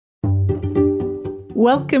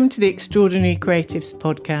Welcome to the Extraordinary Creatives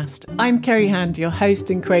podcast. I'm Kerry Hand, your host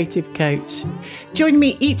and creative coach. Join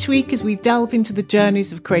me each week as we delve into the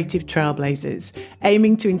journeys of creative trailblazers,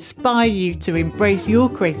 aiming to inspire you to embrace your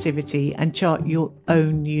creativity and chart your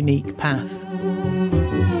own unique path.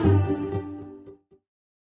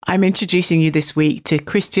 I'm introducing you this week to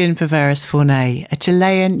Christian Viveros-Fauné, a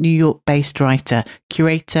Chilean, New York-based writer,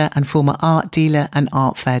 curator and former art dealer and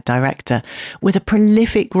art fair director, with a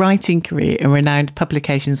prolific writing career in renowned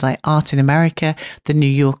publications like Art in America, The New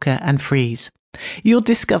Yorker and Frieze. You'll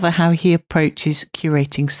discover how he approaches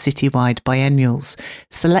curating citywide biennials,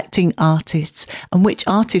 selecting artists, and which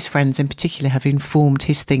artist friends in particular have informed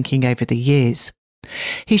his thinking over the years.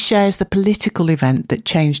 He shares the political event that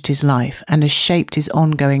changed his life and has shaped his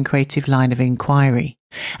ongoing creative line of inquiry.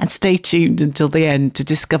 And stay tuned until the end to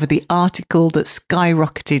discover the article that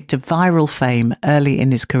skyrocketed to viral fame early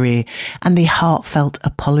in his career and the heartfelt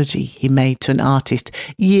apology he made to an artist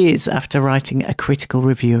years after writing a critical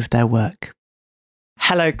review of their work.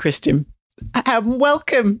 Hello, Christian. And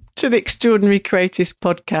welcome to the Extraordinary Creatives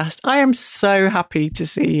podcast. I am so happy to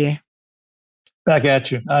see you. Back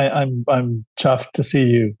at you. I'm chuffed to see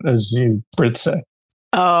you, as you Brits say.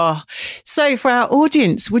 Oh, so for our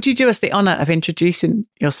audience, would you do us the honour of introducing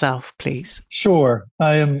yourself, please? Sure.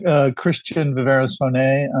 I am Christian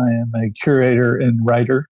Viveros-Fauné. I am a curator and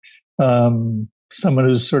writer. Someone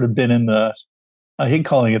who's sort of been in the, I hate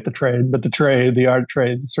calling it the trade, but the art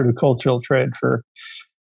trade, the sort of cultural trade for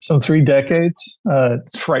some 3 decades.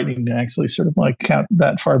 It's frightening to actually sort of like count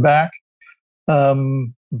that far back.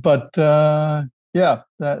 Yeah,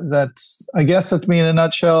 that's, I guess that's me in a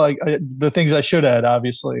nutshell. The things I should add,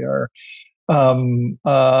 obviously, are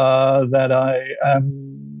that I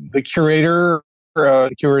am the curator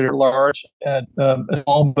at large at a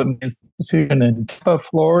small institution in Tampa,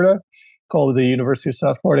 Florida, called the University of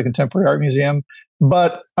South Florida Contemporary Art Museum.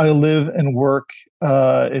 But I live and work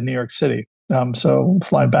in New York City. So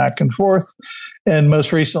fly back and forth. And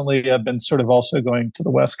most recently, I've been sort of also going to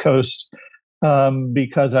the West Coast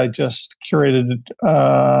because I just curated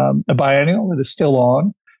a biennial that is still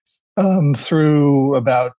on through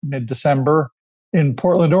about mid-December in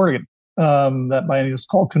Portland, Oregon. That biennial is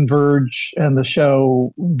called Converge, and the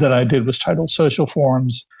show that I did was titled Social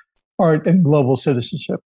Forms, Art and Global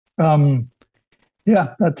Citizenship. Yeah,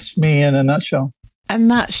 that's me in a nutshell.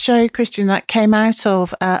 And that show, Christian, that came out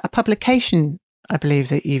of a publication, I believe,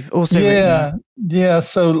 that you've also written. Yeah.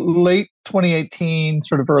 So late 2018,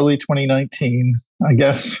 sort of early 2019, I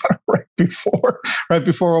guess, right before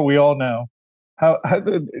what we all know. How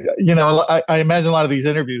I imagine a lot of these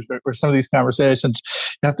interviews or some of these conversations,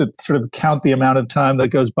 you have to sort of count the amount of time that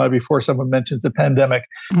goes by before someone mentions the pandemic.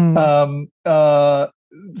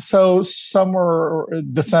 So somewhere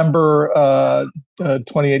December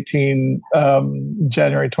 2018,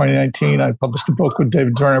 January 2019, I published a book with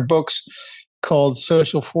David Turner Books called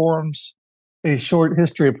Social Forms, A Short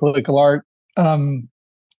History of Political Art. And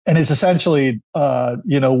it's essentially,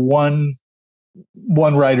 one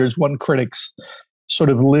writer's, one critic's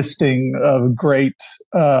sort of listing of great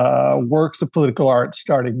works of political art,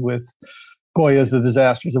 starting with Goya's The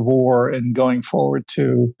Disasters of War and going forward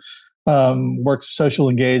to works of social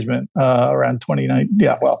engagement around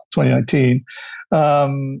 2019. There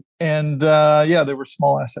were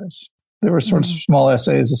small essays. There were sort of small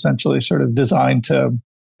essays, essentially, sort of designed to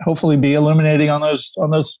hopefully be illuminating on those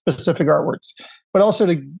specific artworks, but also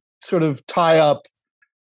to sort of tie up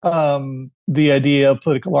the idea of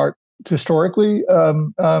political art historically,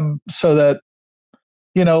 so that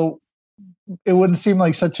it wouldn't seem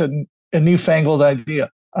like such a newfangled idea.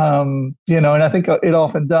 And I think it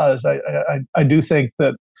often does. I do think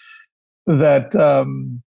that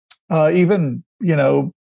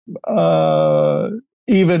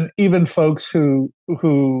even folks who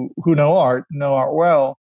know art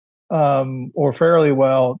well, or fairly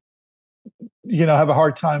well, have a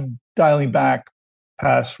hard time dialing back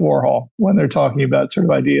past Warhol when they're talking about sort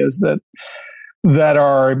of ideas that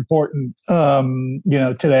are important,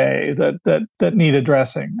 today that need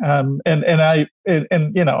addressing. An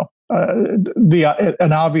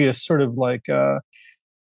obvious sort of like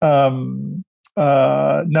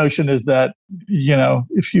notion is that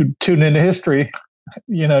if you tune into history,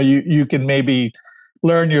 you can maybe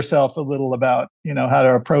learn yourself a little about how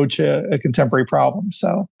to approach a contemporary problem.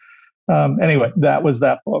 So anyway, that was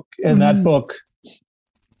that book, and that book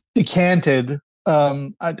decanted.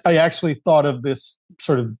 I actually thought of this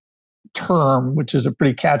sort of term, which is a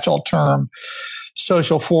pretty catch-all term,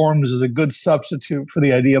 social forms, as a good substitute for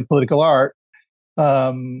the idea of political art,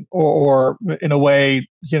 or in a way,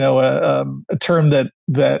 a term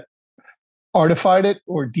that artified it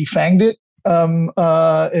or defanged it,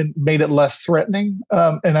 It made it less threatening.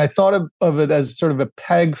 And I thought of it as sort of a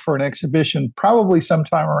peg for an exhibition, probably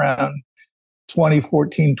sometime around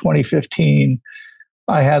 2014, 2015.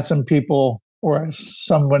 I had some people, or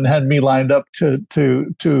someone had me lined up to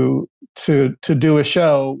do a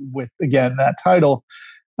show with, again, that title.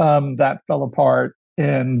 That fell apart.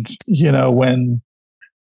 And,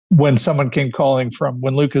 when someone came calling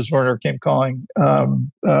when Lucas Werner came calling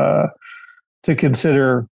to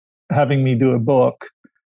consider having me do a book,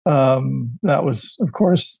 that was, of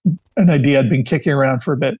course, an idea I'd been kicking around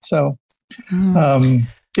for a bit. So,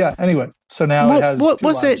 anyway, so now it has. What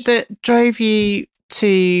was it that drove you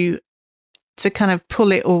to kind of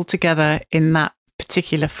pull it all together in that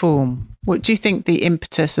particular form? What do you think the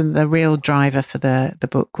impetus and the real driver for the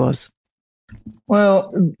book was?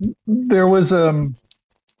 Well, there was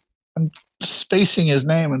I'm spacing his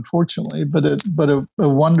name, unfortunately, but a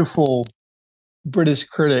wonderful British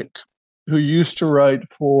critic who used to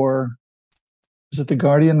write for, was it The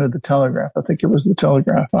Guardian or The Telegraph? I think it was The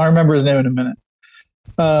Telegraph. I'll remember his name in a minute.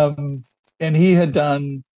 And he had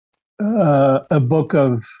done a book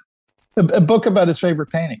about his favorite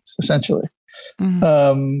paintings, essentially.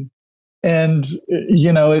 Mm-hmm. And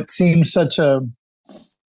it seems such a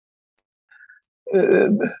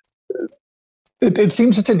it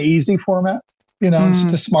seems such an easy format, it's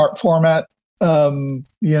such a smart format. And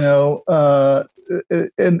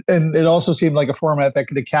it also seemed like a format that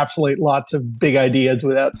could encapsulate lots of big ideas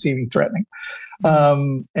without seeming threatening.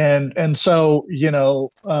 And so,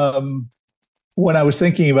 when I was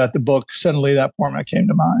thinking about the book, suddenly that format came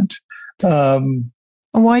to mind. And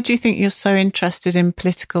why do you think you're so interested in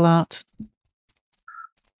political art?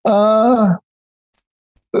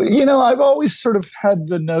 I've always sort of had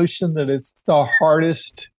the notion that it's the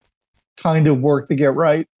hardest kind of work to get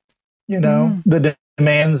right. The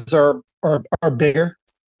demands are bigger,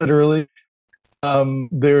 literally.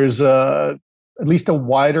 There's at least a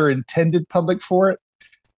wider intended public for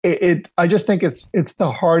it. I just think it's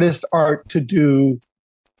the hardest art to do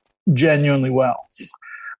genuinely well.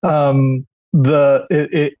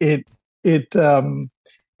 It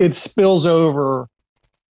spills over,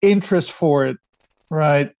 interest for it,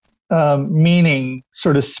 right? Meaning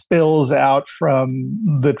sort of spills out from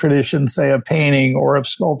the tradition, say, of painting or of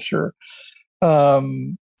sculpture, or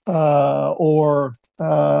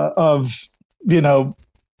of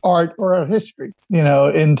art or art history,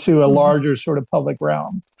 into a larger sort of public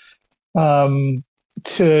realm.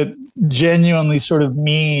 To genuinely sort of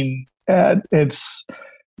mean at its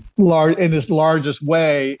large, in its largest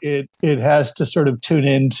way, it has to sort of tune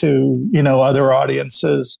into other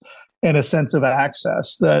audiences and a sense of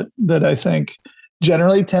access that I think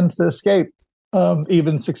generally tends to escape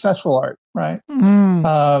even successful art, right?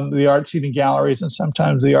 The art scene in galleries and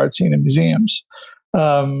sometimes the art scene in museums.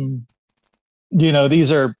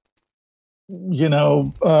 These are,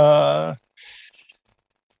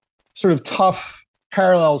 sort of tough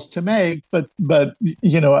parallels to make, but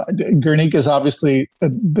Guernica is obviously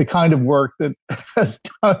the kind of work that has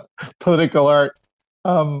done political art.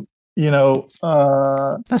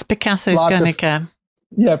 That's Picasso's Guernica.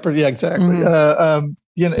 Yeah, exactly. Mm-hmm.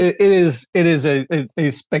 It is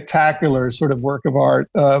a spectacular sort of work of art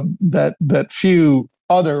that few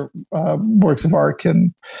other works of art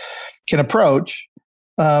can approach.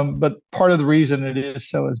 But part of the reason it is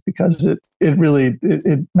so is because it really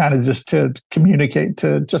manages to communicate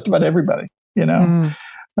to just about everybody. Can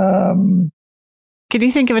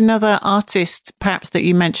you think of another artist, perhaps that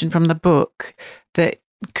you mentioned from the book, that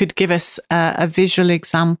could give us a visual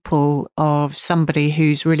example of somebody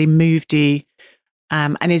who's really moved you,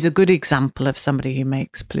 and is a good example of somebody who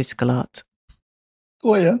makes political art?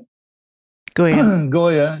 Goya, and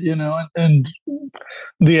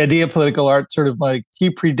the idea of political art, sort of like, he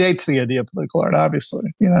predates the idea of political art,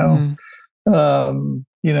 obviously, in a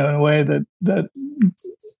way that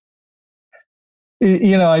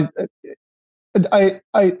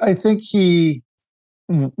I think he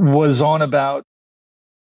was on about.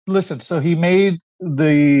 Listen, so he made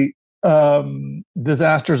the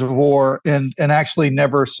Disasters of War and actually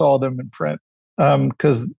never saw them in print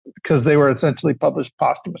because they were essentially published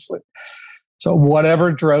posthumously. So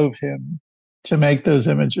whatever drove him to make those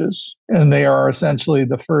images, and they are essentially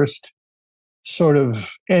the first sort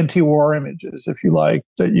of anti-war images, if you like,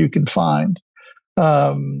 that you can find.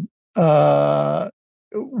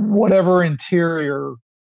 Whatever interior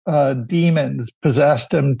demons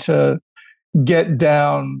possessed him to get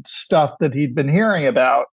down stuff that he'd been hearing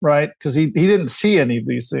about, right? Because he didn't see any of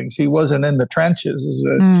these things. He wasn't in the trenches as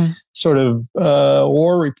a sort of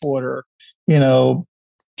war reporter,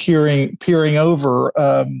 peering over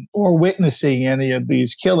or witnessing any of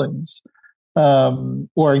these killings.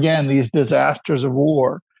 or again, these disasters of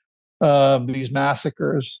war, these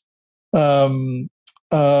massacres. But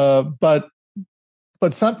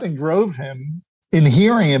something drove him in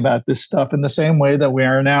hearing about this stuff in the same way that we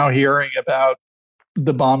are now hearing about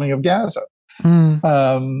the bombing of Gaza,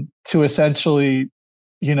 to essentially,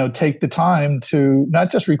 take the time to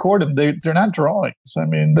not just record them. They're not drawings. I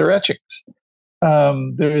mean, they're etchings.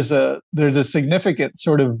 There's a significant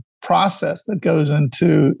sort of process that goes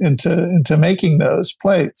into making those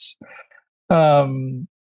plates. Again,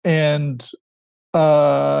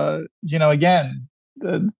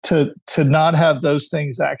 to not have those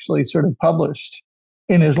things actually sort of published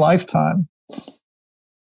in his lifetime,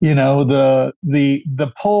 the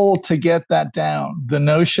pull to get that down, the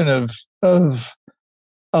notion of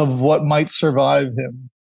what might survive him,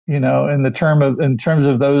 in terms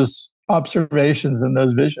of those observations and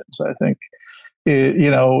those visions. I think, on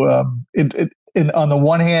the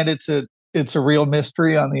one hand, it's a real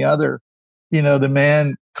mystery. On the other, the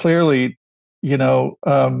man clearly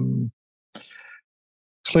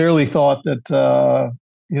thought that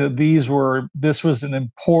this was an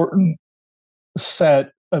important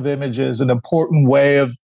set of images, an important way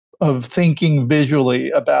of thinking visually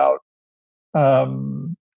about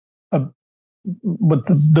what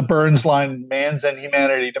the Burns line, man's and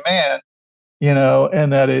humanity to man,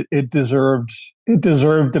 and that it deserved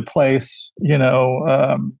a place,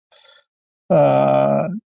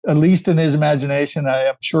 at least in his imagination. I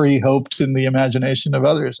am sure he hoped in the imagination of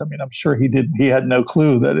others. I mean, I'm sure he had no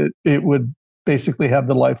clue that it would basically have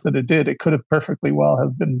the life that it did. It could have perfectly well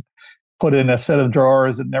have been put in a set of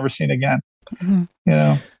drawers and never seen again.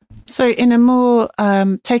 Mm-hmm. So in a more,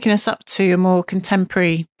 taking us up to a more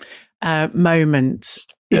contemporary moment,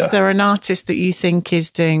 is there an artist that you think is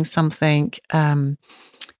doing something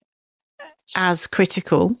as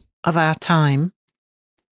critical of our time?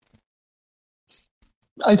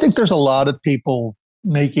 I think there's a lot of people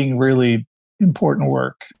making really important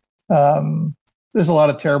work. There's a lot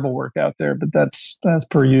of terrible work out there, but that's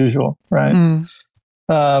per usual, right?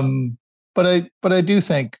 But I do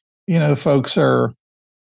think, folks are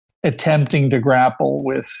attempting to grapple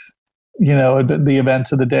with, the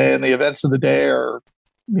events of the day, and the events of the day are,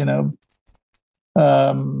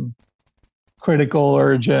 critical,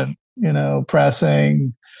 urgent,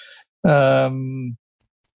 pressing. I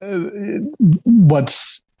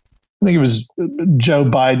think it was Joe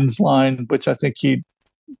Biden's line, which I think he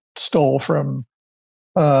stole from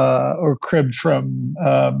or cribbed from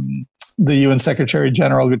the UN Secretary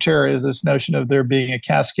General Guterres, this notion of there being a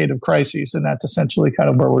cascade of crises, and that's essentially kind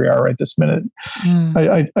of where we are right this minute.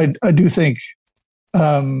 I do think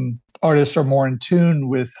artists are more in tune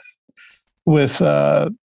with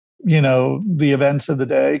the events of the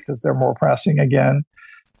day, because they're more pressing again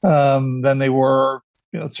than they were,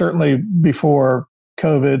 certainly before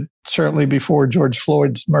COVID, certainly before George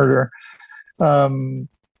Floyd's murder.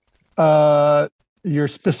 Your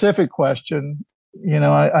specific question,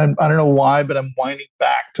 I don't know why, but I'm winding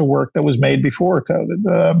back to work that was made before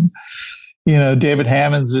COVID. David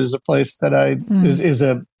Hammons is a place that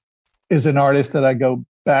is an artist that I go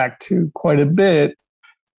back to quite a bit,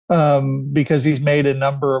 because he's made a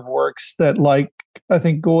number of works that, like, I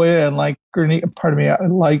think Goya and like Guernica,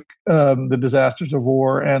 like the Disasters of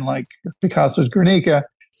War and like Picasso's Guernica,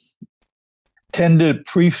 tend to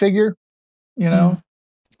prefigure,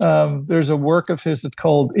 there's a work of his that's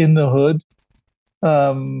called In the Hood,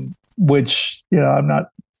 which, I'm not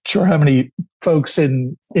sure how many folks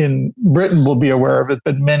in Britain will be aware of it,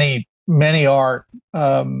 but many are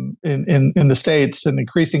in the States, and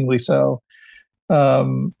increasingly so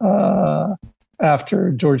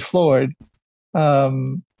after George Floyd.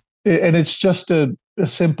 And it's just a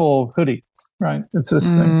simple hoodie, right? It's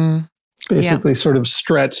this thing basically sort of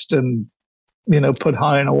stretched and, put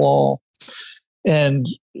high in a wall. And,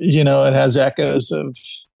 it has echoes of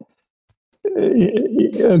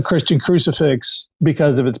a Christian crucifix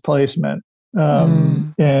because of its placement.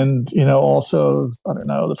 And, also, I don't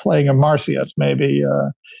know, the flaying of Marcius, maybe.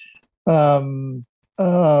 But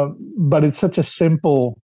it's such a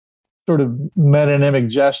simple sort of metonymic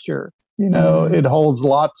gesture. It holds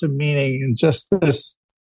lots of meaning in just this,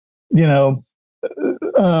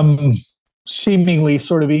 seemingly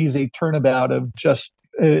sort of easy turnabout of just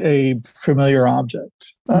a familiar object.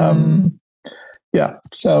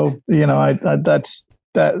 So, that's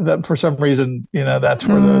that for some reason, that's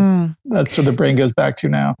where the brain goes back to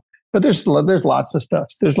now. But there's lots of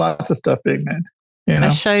stuff. There's lots of stuff being made. I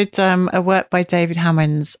showed a work by David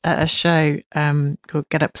Hammonds at a show called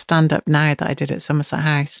Get Up, Stand Up Now that I did at Somerset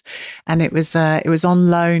House, and it was on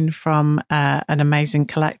loan from an amazing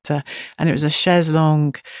collector, and it was a chaise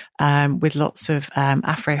longue with lots of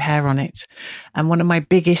afro hair on it. And one of my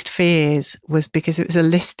biggest fears was, because it was a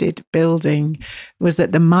listed building, was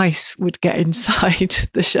that the mice would get inside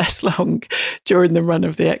the chaise longue during the run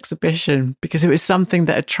of the exhibition, because it was something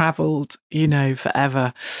that had travelled,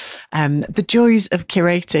 forever. The joys of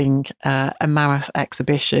curating a Mammoth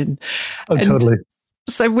exhibition. Oh, totally.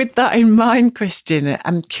 So with that in mind, Christian,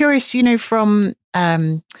 I'm curious, from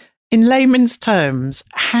in layman's terms,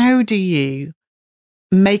 how do you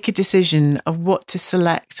make a decision of what to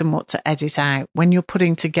select and what to edit out when you're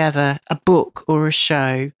putting together a book or a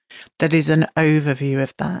show that is an overview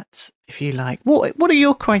of that, if you like? What are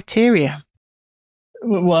your criteria?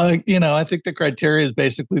 Well, I think the criteria is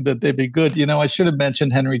basically that they be good. I should have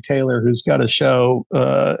mentioned Henry Taylor, who's got a show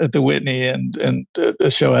at the Whitney and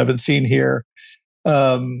a show I haven't seen here,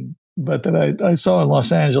 but that I saw in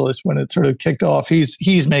Los Angeles when it sort of kicked off.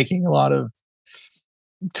 He's making a lot of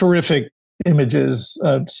terrific images,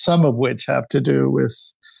 some of which have to do with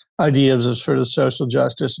ideas of sort of social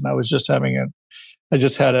justice. And I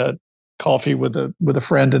just had a coffee with a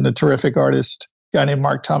friend and a terrific artist, a guy named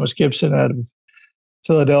Mark Thomas Gibson out of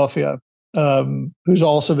Philadelphia, who's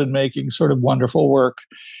also been making sort of wonderful work,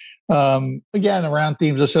 again, around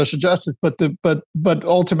themes of social justice. But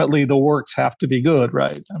ultimately, the works have to be good,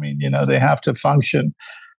 right? I mean, they have to function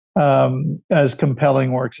as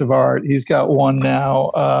compelling works of art. He's got one now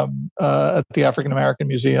at the African American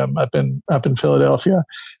Museum up in Philadelphia,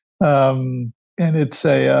 and it's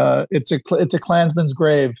a Klansman's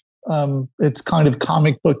grave. It's kind of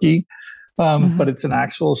comic booky, but it's an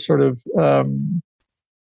actual sort of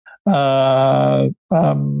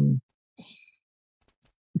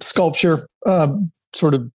sculpture,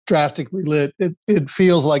 sort of drastically lit. It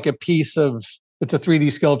feels like a piece of. It's a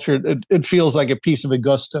 3D sculpture. It feels like a piece of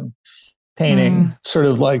Augustan painting, sort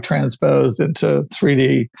of like transposed into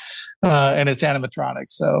 3D, and it's animatronic.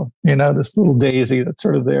 So this little daisy that's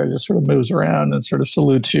sort of there just sort of moves around and sort of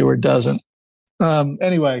salutes you or doesn't.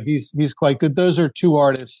 Anyway, he's quite good. Those are two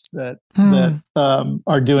artists that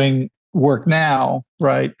are doing work now,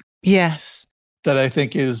 right? Yes. That I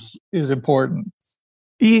think is important.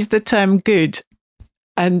 Use the term good.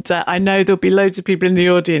 And I know there'll be loads of people in the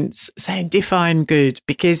audience saying, define good,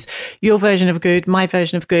 because your version of good, my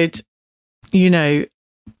version of good,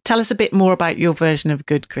 tell us a bit more about your version of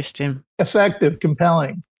good, Christian. Effective,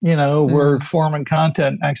 compelling, where form and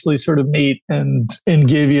content actually sort of meet and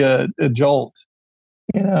give you a jolt,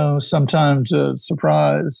 sometimes a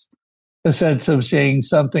surprise, a sense of seeing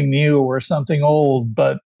something new or something old,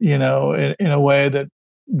 but, in a way that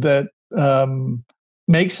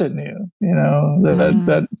makes it new.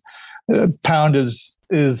 That Pound is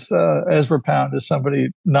Ezra Pound is somebody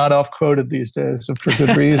not off quoted these days, and for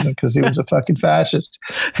good reason, because he was a fucking fascist,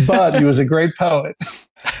 but he was a great poet.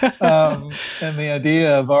 And the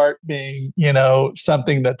idea of art being,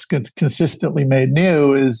 something that's consistently made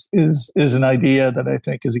new is an idea that I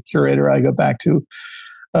think, as a curator, I go back to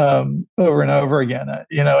over and over again.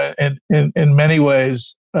 In many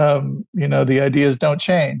ways, the ideas don't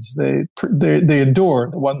change; they endure.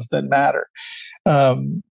 The ones that matter.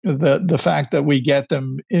 The fact that we get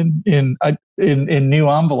them in new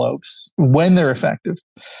envelopes when they're effective,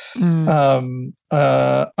 I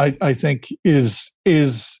think is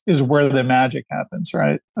where the magic happens,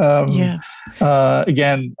 right?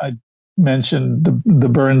 Again, I mentioned the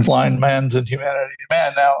Burns line, "Man's and humanity to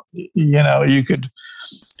man." Now,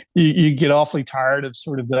 you get awfully tired of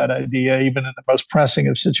sort of that idea, even in the most pressing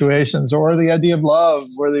of situations, or the idea of love,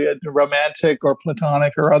 or the romantic or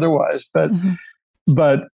platonic or otherwise.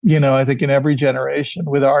 But I think in every generation,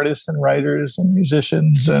 with artists and writers and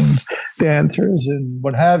musicians and dancers and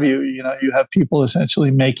what have you, you have people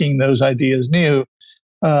essentially making those ideas new.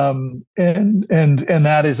 And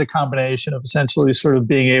that is a combination of essentially sort of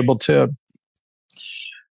being able to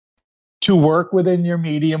work within your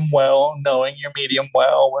medium well, knowing your medium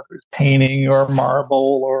well, whether it's painting or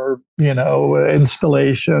marble or,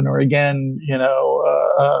 installation or, again,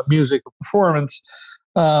 music or performance,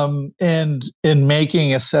 and in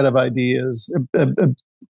making a set of ideas, a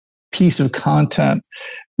piece of content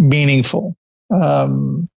meaningful.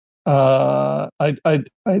 I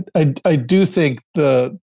do think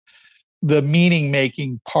the meaning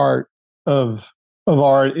making part of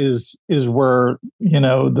art is where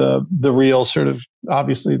the real sort of,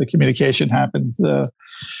 obviously, the communication happens, the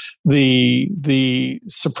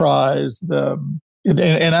surprise,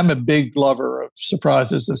 and I'm a big lover of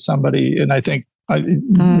surprises as somebody, and I think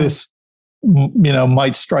this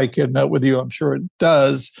might strike a note with you. I'm sure it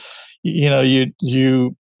does.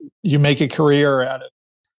 You make a career out of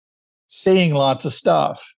seeing lots of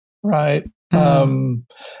stuff, right? The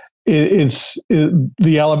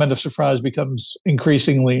element of surprise becomes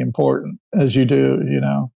increasingly important as you do.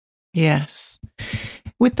 Yes.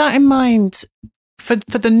 With that in mind, for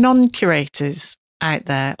the non-curators out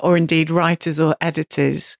there, or indeed writers or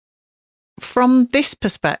editors, from this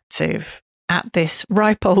perspective, at this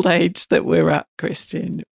ripe old age that we're at,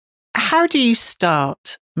 Christian, how do you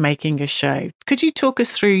start making a show? Could you talk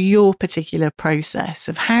us through your particular process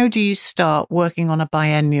of how do you start working on a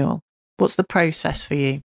biennial? What's the process for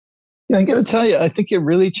you? Yeah, I got to tell you, I think it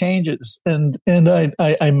really changes, and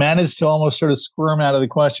I managed to almost sort of squirm out of the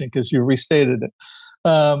question because you restated it.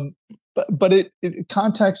 But it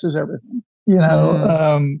context is everything,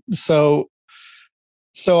 So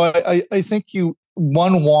I think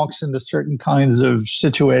one walks into certain kinds of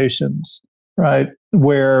situations, right,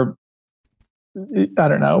 where, I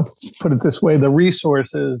don't know, put it this way, the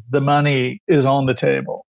resources, the money is on the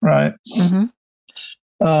table, right?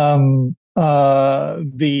 The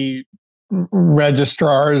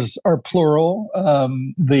registrars are plural.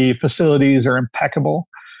 The facilities are impeccable.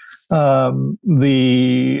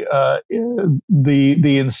 The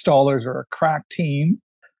installers are a crack team.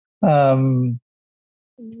 Often,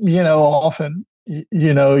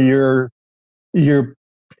 you're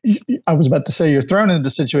I was about to say you're thrown into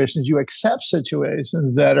situations. You accept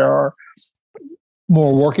situations that are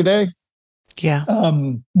more workaday,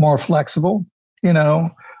 more flexible.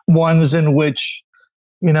 Ones in which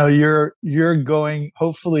you're going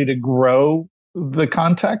hopefully to grow the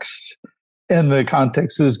context, and the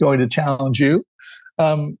context is going to challenge you.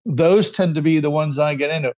 Those tend to be the ones I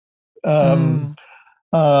get into. And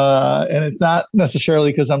it's not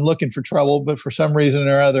necessarily because I'm looking for trouble, but for some reason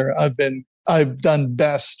or other, I've done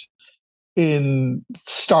best in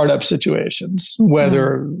startup situations,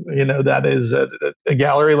 whether that is at a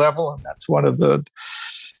gallery level, and that's one of the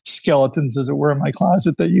skeletons, as it were, in my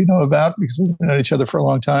closet that you know about because we've known each other for a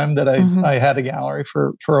long time. That I had a gallery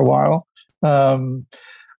for a while,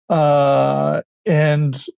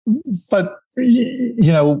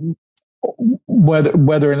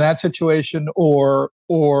 whether in that situation or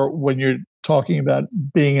when you're talking about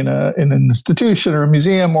being in an institution or a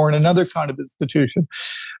museum or in another kind of institution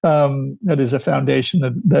that is a foundation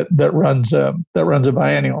that runs a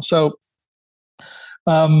biennial. So,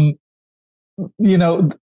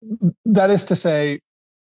 that is to say,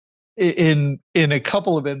 in a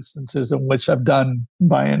couple of instances in which I've done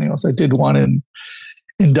biennials, I did one in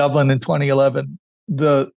Dublin in 2011.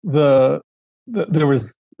 There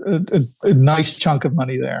was a nice chunk of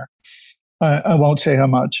money there. I won't say how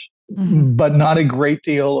much, but not a great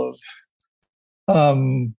deal of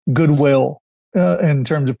goodwill in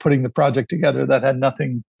terms of putting the project together. That had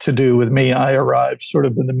nothing to do with me. I arrived sort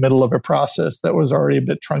of in the middle of a process that was already a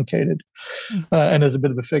bit truncated and as a bit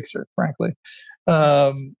of a fixer, frankly.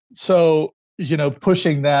 So,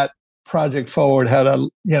 pushing that project forward had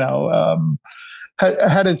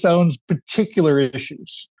had its own particular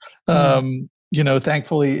issues.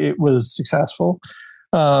 Thankfully it was successful.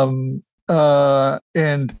 And I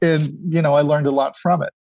learned a lot from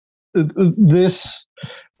it. This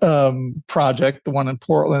project, the one in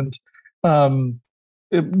Portland,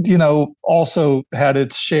 also had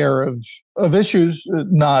its share of issues.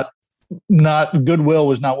 Not goodwill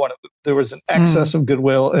was not one of them. There was an excess of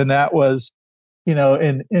goodwill, and that was,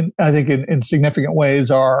 in I think in significant ways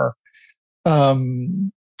our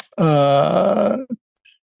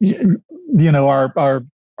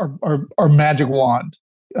magic wand.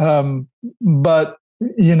 But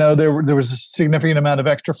there was a significant amount of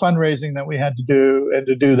extra fundraising that we had to do, and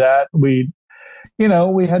to do that, we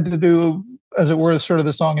had to do, as it were, sort of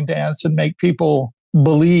the song and dance and make people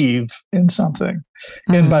believe in something.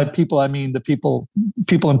 And by people, I mean the people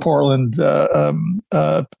in Portland,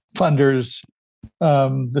 funders,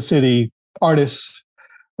 the city, artists.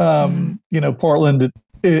 Portland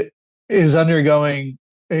is undergoing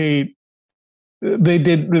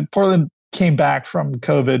Portland came back from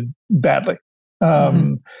COVID badly.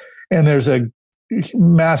 And there's a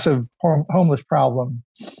massive homeless problem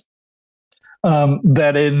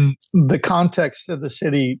that in the context of the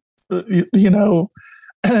city,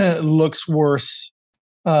 looks worse.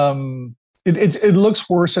 It looks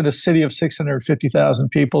worse in a city of 650,000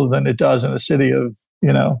 people than it does in a city of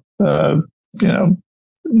 9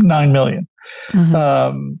 million.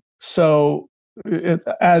 So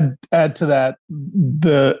add to that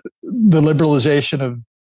the liberalization of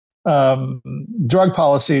drug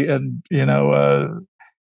policy, and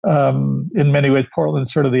in many ways,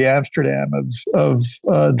 Portland's sort of the Amsterdam of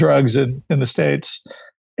drugs in the States,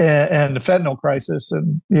 and the fentanyl crisis.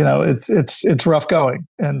 And, it's rough going,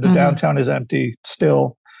 and the downtown is empty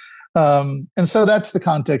still. And so that's the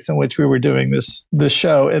context in which we were doing this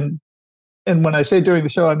show. And when I say doing the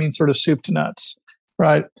show, I mean sort of soup to nuts,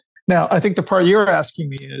 right? Now, I think the part you're asking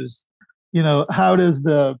me is, how does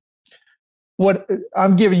what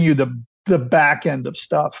I'm giving you the back end of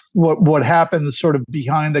stuff, what happens sort of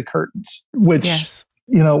behind the curtains, which, yes.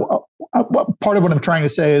 Part of what I'm trying to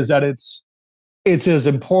say is that it's as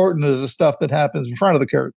important as the stuff that happens in front of the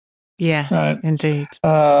curtain. Yes, right? Indeed.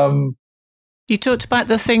 You talked about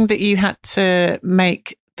the thing that you had to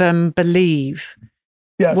make them believe.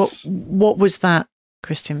 Yes. What was that,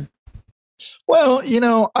 Christian? Well,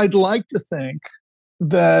 I'd like to think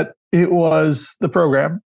that it was the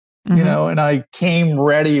program, and I came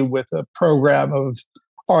ready with a program of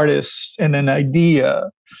artists and an idea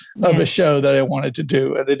of a show that I wanted to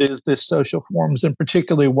do. And it is this social forms, and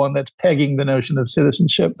particularly one that's pegging the notion of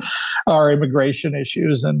citizenship. Our immigration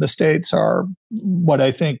issues in the States are what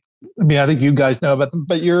I think you guys know about them,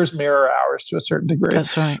 but yours mirror ours to a certain degree.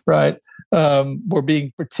 That's right. Right. We're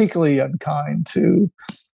being particularly unkind to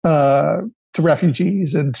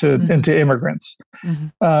refugees and to immigrants,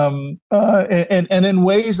 and in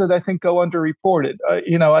ways that I think go underreported. I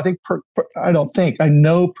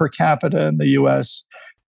know per capita in the U.S.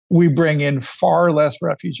 we bring in far less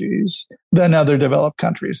refugees than other developed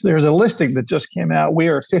countries. There's a listing that just came out. We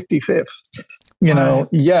are 55th.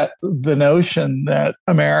 Yet the notion that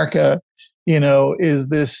America, is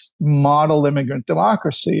this model immigrant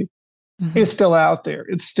democracy is still out there.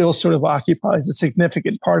 It still sort of occupies a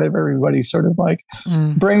significant part of everybody's sort of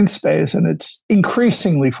brain space, and it's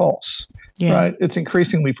increasingly false, right? It's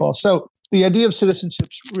increasingly false. So the idea of citizenship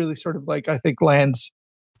really sort of I think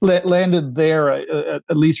landed there,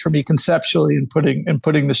 at least for me conceptually, in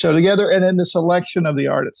putting the show together and in the selection of the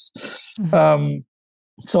artists.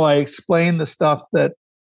 So I explained the stuff that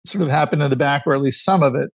sort of happened in the back, or at least some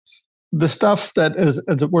of it. The stuff that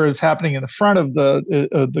is happening in the front of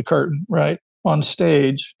the curtain, right, on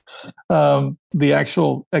stage, the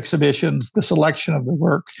actual exhibitions, the selection of the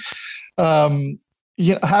work,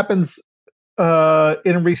 happens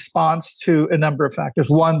in response to a number of factors.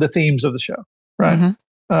 One, the themes of the show, right?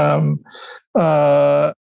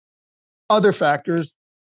 Other factors,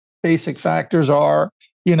 basic factors are,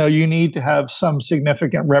 you need to have some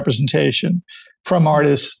significant representation from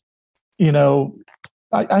artists.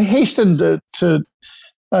 I hasten to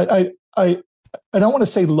I don't want to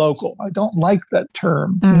say local. I don't like that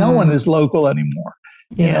term. No one is local anymore.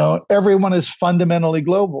 Everyone is fundamentally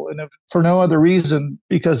global, and if for no other reason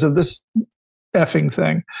because of this effing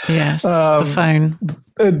thing. Yes, the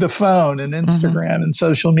phone and Instagram and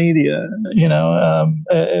social media.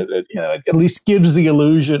 It at least gives the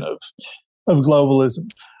illusion of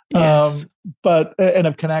globalism, but and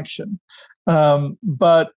of connection.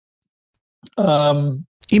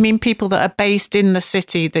 You mean people that are based in the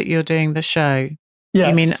city that you're doing the show? Yes,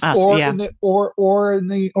 you mean us? Or in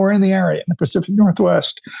the area, in the Pacific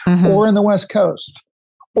Northwest, or in the West Coast,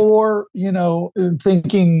 or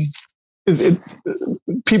thinking.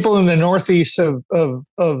 People in the Northeast of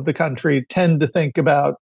the country tend to think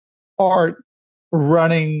about art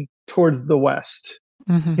running towards the West.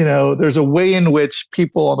 There's a way in which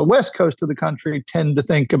people on the West Coast of the country tend to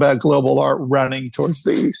think about global art running towards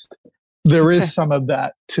the East. There is some of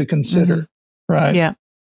that to consider, right? Yeah.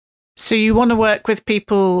 So you want to work with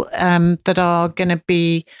people that are going to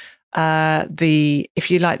be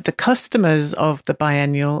if you like, the customers of the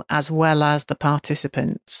biennial as well as the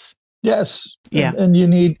participants. Yes. Yeah. And you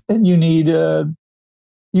need a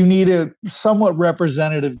somewhat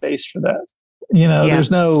representative base for that.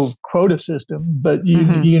 There's no quota system, but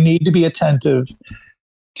you need to be attentive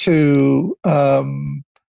to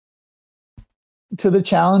the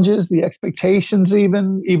challenges, the expectations,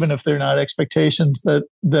 even if they're not expectations,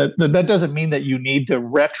 that doesn't mean that you need to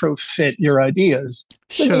retrofit your ideas.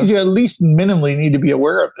 Sure. You at least minimally need to be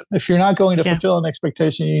aware of them. If you're not going to fulfill an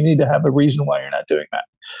expectation, you need to have a reason why you're not doing that.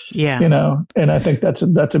 Yeah. And I think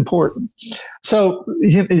that's important. So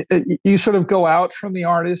you sort of go out from the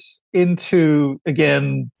artists into,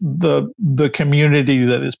 again, the community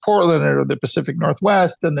that is Portland or the Pacific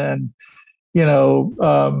Northwest, and then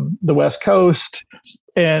the West Coast,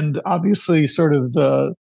 and obviously sort of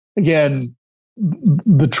the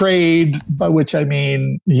trade, by which I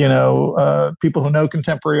mean, people who know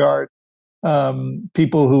contemporary art,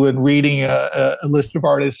 people who in reading a list of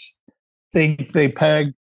artists think they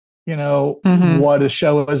peg, what a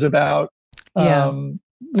show is about,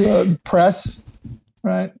 the press,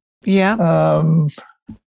 right? Yeah.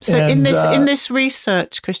 So in this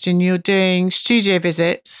research, Christian, you're doing studio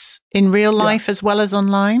visits in real life as well as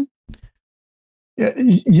online? Yeah,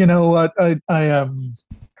 you know what?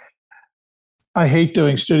 I hate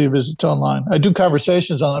doing studio visits online. I do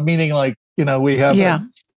conversations online, meaning like, we have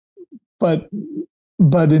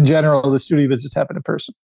but in general, the studio visits happen in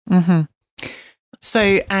person. Mm-hmm.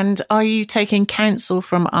 So, and are you taking counsel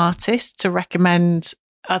from artists to recommend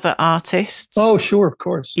other artists? Oh, sure, of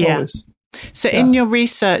course. Yeah. Always. So in your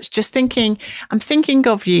research, I'm thinking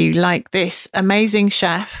of you like this amazing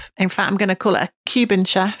chef. In fact, I'm going to call it a Cuban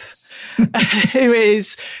chef who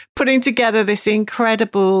is putting together this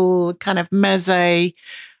incredible kind of meze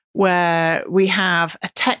where we have a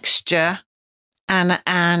texture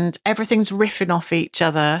and everything's riffing off each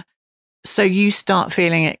other. So you start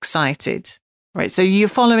feeling excited, right? So you're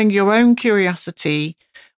following your own curiosity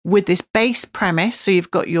with this base premise. So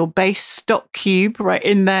you've got your base stock cube right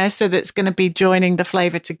in there. So that's going to be joining the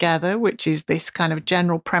flavor together, which is this kind of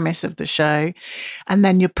general premise of the show. And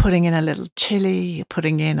then you're putting in a little chili, you're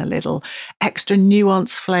putting in a little extra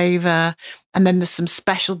nuanced flavor. And then there's some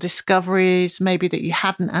special discoveries maybe that you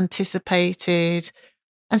hadn't anticipated.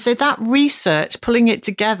 And so that research, pulling it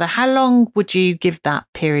together, how long would you give that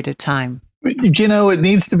period of time? It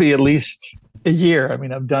needs to be at least a year. I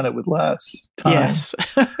mean, I've done it with less time. Yes.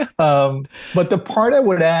 But the part I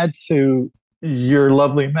would add to your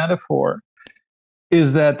lovely metaphor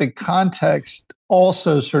is that the context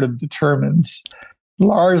also sort of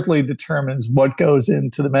largely determines what goes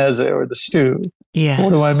into the meze or the stew. Yes.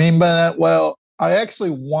 What do I mean by that? Well, I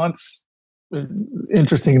actually once,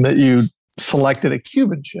 interesting that you selected a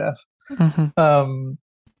Cuban chef,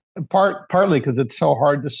 partly because it's so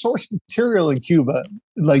hard to source material in Cuba,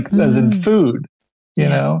 like as in food, you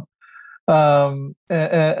know. And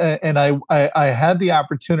I had the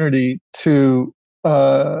opportunity to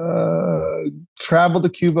travel to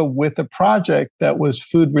Cuba with a project that was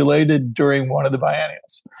food related during one of the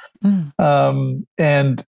biennials,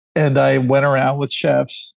 and I went around with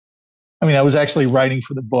chefs. I mean, I was actually writing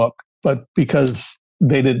for the book, but because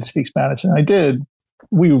they didn't speak Spanish and I did,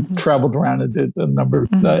 we traveled around and did a number.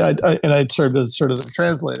 And I served as sort of the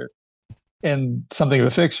translator and something of a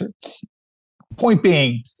fixer. Point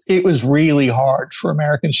being, it was really hard for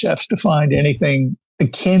American chefs to find anything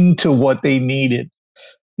akin to what they needed,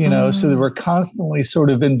 so they were constantly sort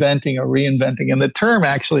of inventing or reinventing. And the term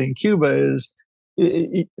actually in Cuba is,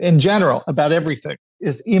 in general, about everything,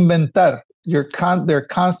 is inventar.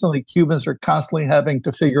 Cubans are constantly having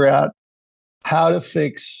to figure out how to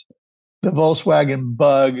fix the Volkswagen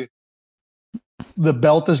Bug. The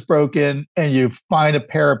belt is broken and you find a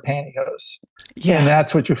pair of pantyhose. Yeah. And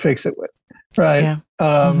that's what you fix it with. Right.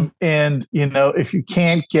 Yeah. And, if you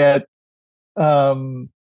can't get,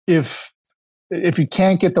 if you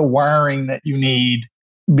can't get the wiring that you need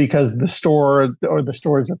because the store or the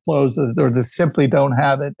stores are closed or they simply don't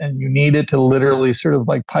have it and you need it to literally sort of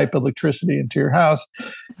like pipe electricity into your house,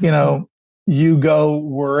 you go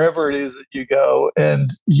wherever it is that you go and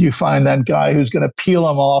you find that guy who's going to peel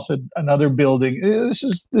them off at another building. This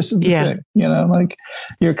is the thing, like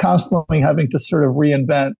you're constantly having to sort of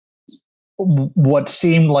reinvent what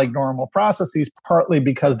seemed like normal processes, partly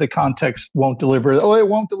because the context won't deliver. It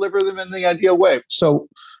won't deliver them in the ideal way. So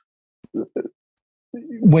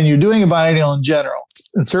when you're doing a biennial in general,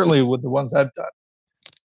 and certainly with the ones I've done,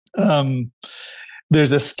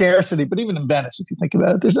 there's a scarcity, but even in Venice, if you think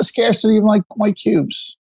about it, there's a scarcity of like white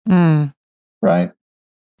cubes, right?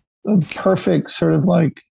 Perfect sort of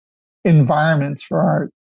like environments for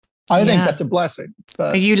art. I think that's a blessing.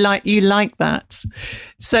 But you like that.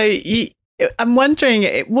 So I'm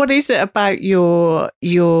wondering, what is it about your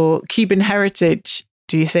Cuban heritage,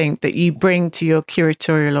 do you think, that you bring to your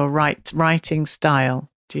curatorial or writing style,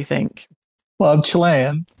 do you think? Well, I'm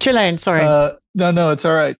Chilean. Sorry. No, it's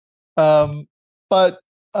all right. But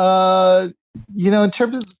in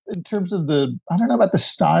terms of the, I don't know about the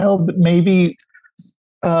style, but maybe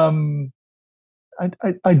I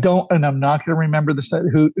don't, and I'm not going to remember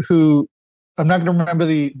who I'm not going to remember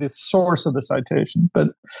the source of the citation, but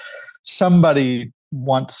somebody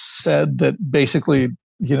once said that basically,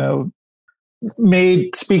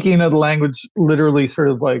 made speaking of the language literally sort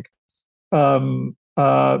of like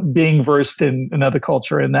being versed in another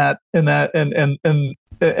culture, and the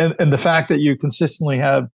fact that you consistently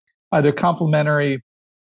have either complementary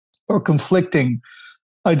or conflicting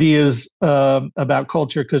ideas about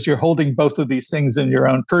culture because you're holding both of these things in your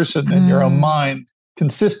own person and your own mind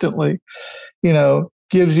consistently,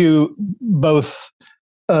 gives you both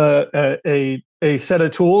a set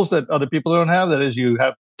of tools that other people don't have. That is, you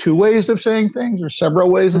have two ways of saying things or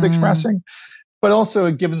several ways of expressing, but also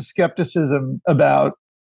a given skepticism about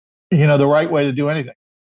the right way to do anything.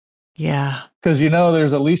 Yeah. Because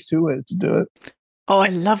there's at least two ways to do it. Oh, I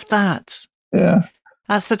love that. Yeah.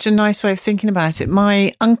 That's such a nice way of thinking about it.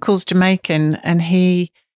 My uncle's Jamaican, and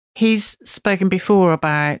he's spoken before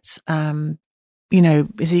about, as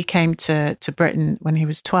he came to Britain when he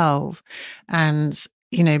was 12, and,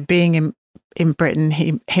 being in Britain,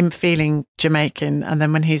 him feeling Jamaican, and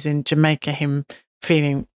then when he's in Jamaica, him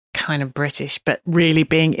feeling kind of British, but really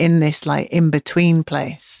being in this like in between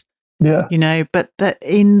place. Yeah. But that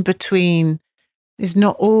in between is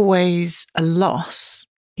not always a loss,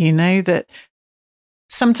 that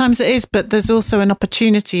sometimes it is, but there's also an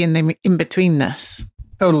opportunity in the in-betweenness.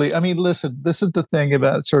 Totally. I mean, listen, this is the thing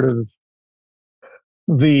about sort of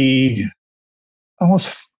the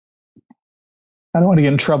almost, I don't want to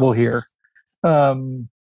get in trouble here.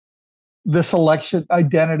 The selection,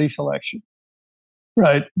 identity selection,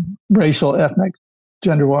 right? Racial, ethnic,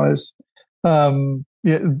 gender-wise. That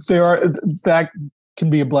can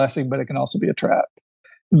be a blessing, but it can also be a trap.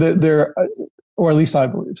 Or at least I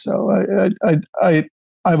believe so.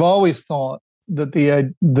 I've always thought that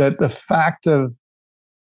the fact of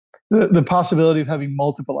the possibility of having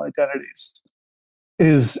multiple identities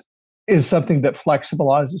is something that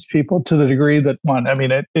flexibilizes people to the degree that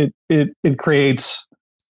it creates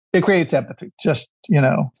empathy. Just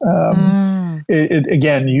again,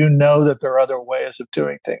 that there are other ways of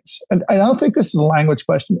doing things, and I don't think this is a language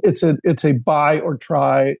question. It's a buy or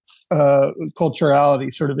try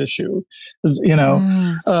culturality sort of issue.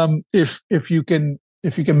 If you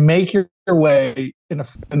can make your way in a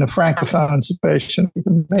francophone situation, you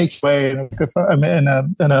can make your way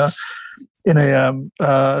in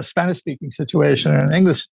a Spanish speaking situation or an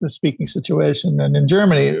English speaking situation, and in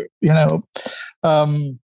Germany,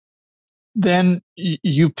 then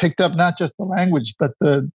you picked up not just the language, but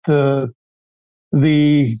the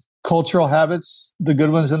cultural habits, the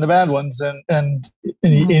good ones and the bad ones, and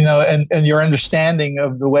your understanding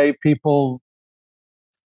of the way people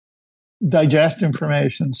digest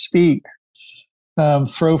information, speak,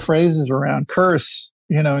 throw phrases around, curse,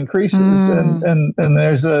 increases, and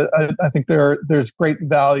I think there's great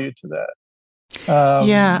value to that.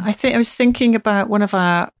 I was thinking about one of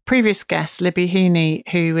our previous guests, Libby Heaney,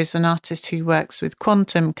 who is an artist who works with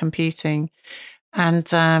quantum computing,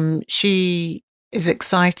 and she is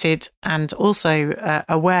excited and also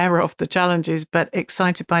aware of the challenges, but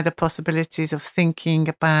excited by the possibilities of thinking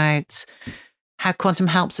about how quantum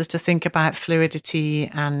helps us to think about fluidity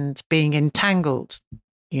and being entangled,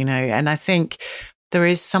 and I think there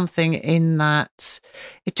is something in that.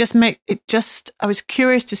 I was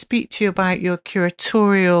curious to speak to you about your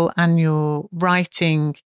curatorial and your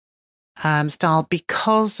writing style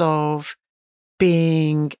because of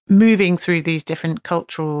moving through these different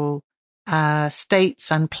cultural states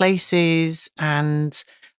and places, and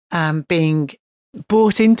being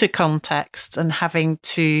brought into context and having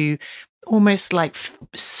to almost like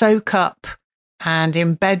soak up and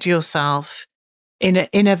embed yourself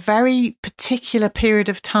in a very particular period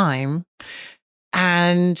of time,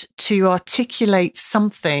 and to articulate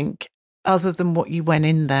something other than what you went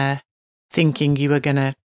in there thinking you were going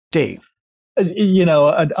to do.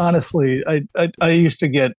 Honestly, I used to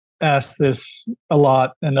get asked this a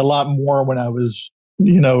lot, and a lot more when I was,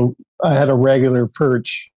 I had a regular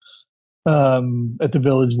perch at the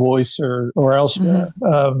Village Voice or elsewhere.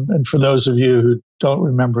 Mm-hmm. And for those of you who don't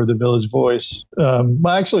remember the Village Voice, well,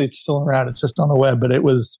 actually, it's still around. It's just on the web, but it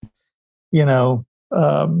was,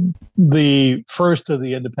 the first of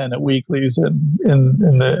the independent weeklies in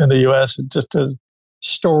the U.S. and just a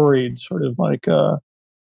storied sort of like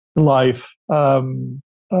life. And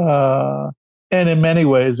in many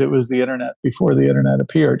ways, it was the internet before the internet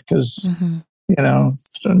appeared, because. Mm-hmm.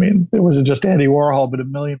 It wasn't just Andy Warhol, but a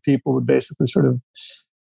million people would basically sort of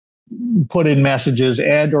put in messages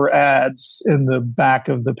or ads in the back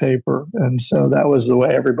of the paper. And so that was the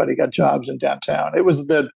way everybody got jobs in downtown. It was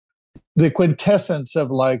the quintessence of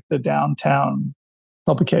like the downtown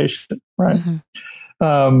publication, right?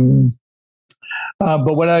 Mm-hmm.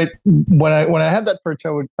 But when I had that perch,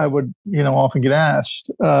 I would often get asked,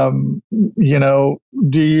 do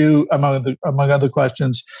you, among other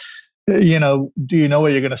questions, do you know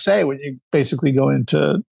what you're going to say when you basically go in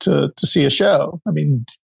to see a show? I mean,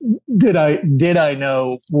 would I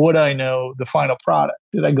know the final product?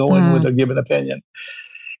 Did I go in with a given opinion?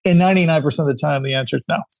 And 99% of the time, the answer is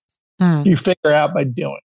no. You figure out by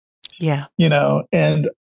doing. Yeah. And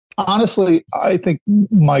honestly, I think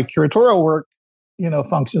my curatorial work,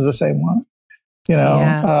 functions the same way.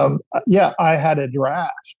 I had a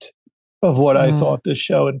draft of what I thought this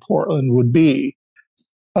show in Portland would be.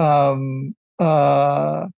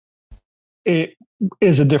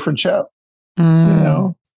 is a different show,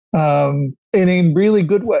 and in really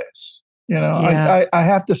good ways. I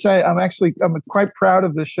have to say, I'm quite proud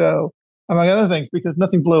of this show, among other things, because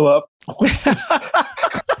nothing blew up.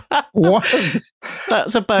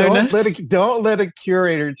 That's a bonus. Don't let a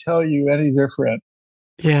curator tell you any different.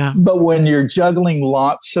 Yeah. But when you're juggling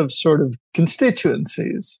lots of sort of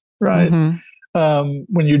constituencies, right?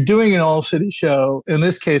 When you're doing an all-city show, in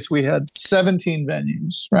this case, we had 17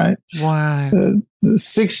 venues, right? Wow.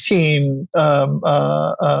 16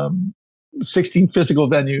 physical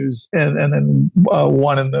venues, and then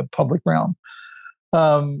one in the public realm.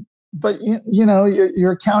 But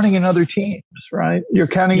you're counting in other teams, right? You're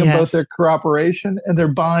counting in both their cooperation and their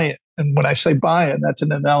buy-in. And when I say buy-in, that's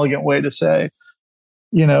an inelegant way to say,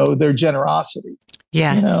 their generosity.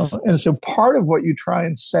 Yes. And so part of what you try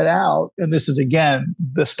and set out, and this is again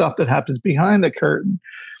the stuff that happens behind the curtain,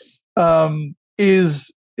 is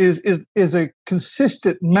a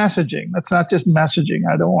consistent messaging. That's not just messaging.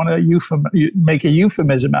 I don't want to make a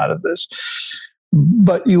euphemism out of this,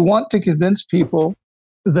 but you want to convince people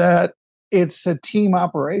that it's a team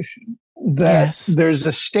operation, that there's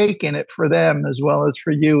a stake in it for them as well as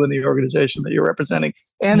for you and the organization that you're representing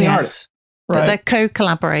and the artist. Right? That they're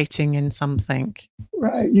co-collaborating in something.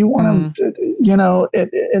 Right. You want to,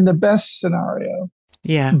 in the best scenario,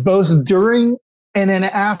 both during and then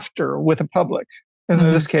after with the public, and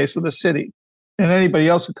in this case with the city and anybody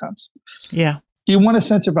else who comes. Yeah. You want a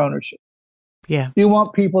sense of ownership. Yeah. You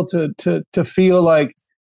want people to feel like,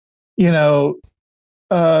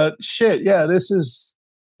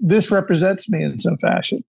 this represents me in some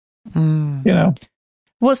fashion.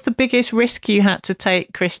 What's the biggest risk you had to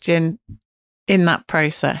take, Christian, in that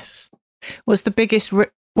process? What's the biggest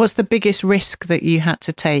risk that you had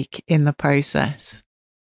to take in the process?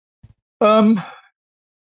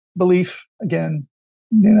 Belief again.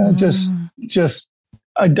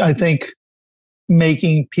 I think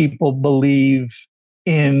making people believe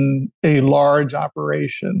in a large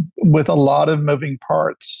operation with a lot of moving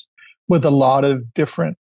parts, with a lot of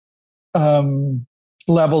different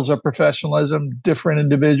levels of professionalism, different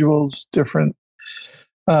individuals, different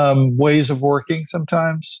ways of working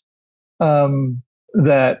sometimes,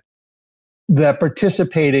 that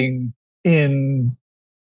participating in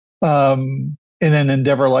an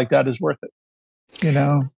endeavor like that is worth it,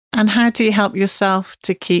 And how do you help yourself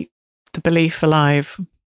to keep the belief alive?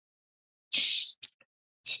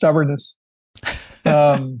 Stubbornness.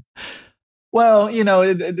 Well,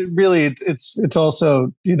 it's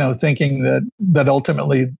also, thinking that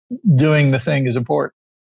ultimately doing the thing is important.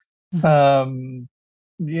 And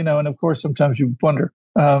of course, sometimes you wonder,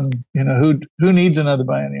 who needs another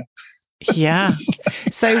biennial? Yeah.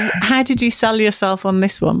 So how did you sell yourself on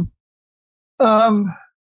this one?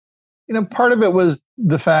 Part of it was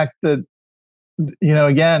the fact that,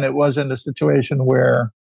 again, it wasn't a situation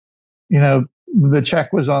where, the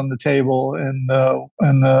check was on the table and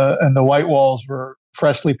the white walls were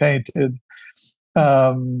freshly painted,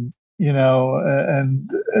 and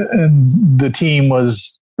the team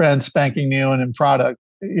was brand spanking new and in product.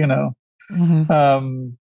 There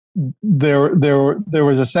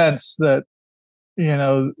was a sense that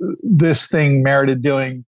this thing merited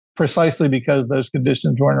doing precisely because those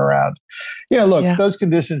conditions weren't around. Those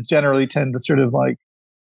conditions generally tend to sort of like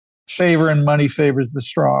favor, and money favors the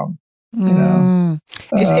strong. It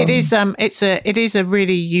is a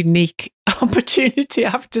really unique opportunity, I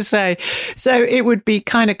have to say. So it would be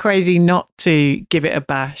kind of crazy not to give it a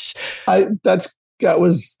bash. That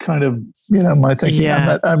was kind of my thinking.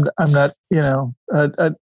 Yeah. I'm not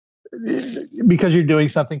because you're doing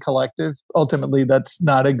something collective. Ultimately, that's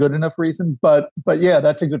not a good enough reason. But yeah,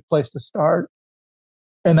 that's a good place to start.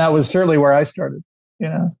 And that was certainly where I started.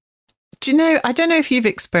 Do you know? I don't know if you've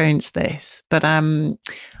experienced this, but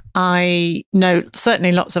I know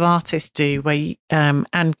certainly lots of artists do,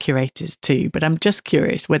 and curators too. But I'm just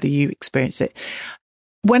curious whether you experience it.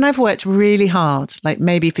 When I've worked really hard, like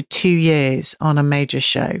maybe for 2 years on a major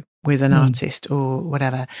show with an artist or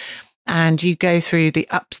whatever, and you go through the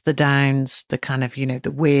ups, the downs, the kind of,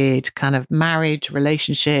 the weird kind of marriage,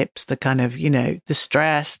 relationships, the kind of, the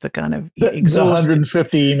stress, the kind of exhaustion.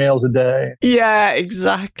 150 emails a day. Yeah,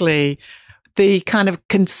 exactly. The kind of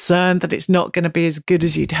concern that it's not going to be as good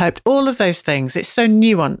as you'd hoped, all of those things. It's so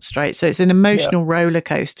nuanced, right? So it's an emotional roller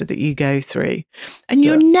coaster that you go through, and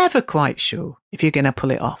you're never quite sure if you're going to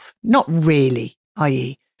pull it off. Not really,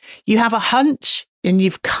 i.e. you have a hunch and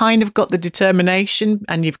you've kind of got the determination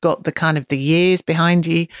and you've got the kind of the years behind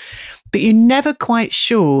you, but you're never quite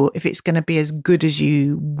sure if it's going to be as good as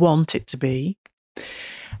you want it to be.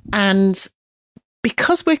 And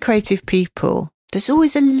because we're creative people, there's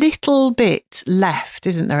always a little bit left,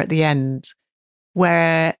 isn't there, at the end,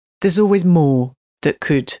 where there's always more that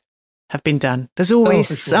could have been done. There's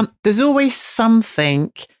always there's always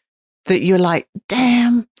something that you're like,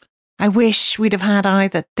 damn, I wish we'd have had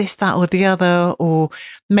either this, that, or the other, or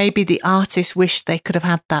maybe the artist wished they could have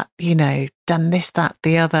had that, done this, that,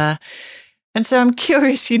 the other. And so I'm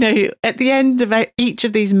curious, at the end of each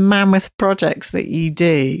of these mammoth projects that you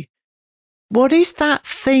do, what is that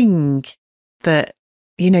thing that,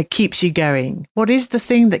 keeps you going? What is the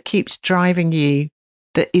thing that keeps driving you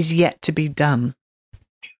that is yet to be done?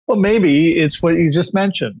 Well, maybe it's what you just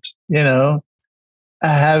mentioned,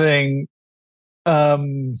 having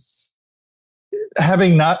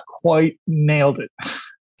not quite nailed it,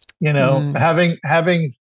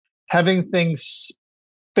 having things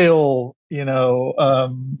fill, the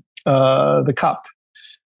cup,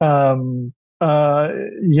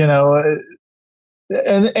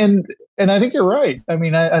 and I think you're right. I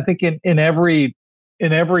mean, I think in every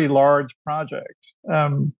large project,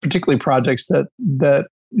 particularly projects that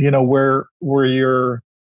where you're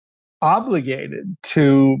obligated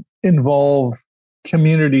to involve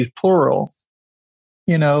communities plural,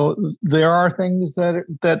 there are things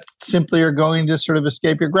that simply are going to sort of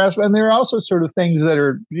escape your grasp, and there are also sort of things that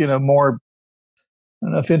are more, I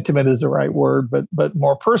don't know if intimate is the right word, but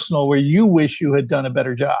more personal, where you wish you had done a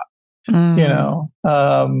better job. I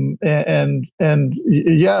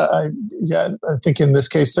think in this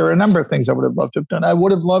case there are a number of things I would have loved to have done. I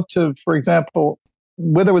would have loved to, for example,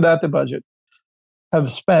 with or without the budget, have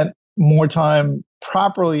spent more time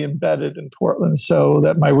properly embedded in Portland so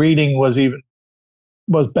that my reading was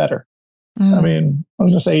better. I mean, I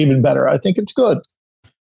was going to say even better. I think it's good.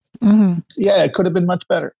 Yeah, it could have been much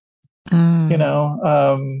better. Do you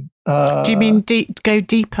mean go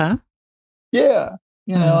deeper? Yeah.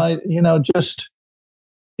 Among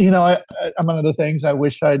other things, I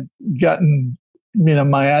wish I'd gotten,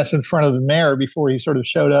 my ass in front of the mayor before he sort of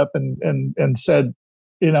showed up and said,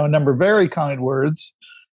 a number of very kind words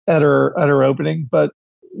at her opening, but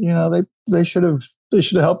they should have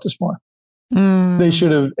helped us more. They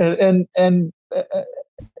should have, and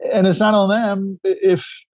it's not on them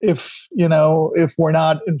if we're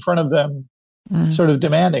not in front of them, sort of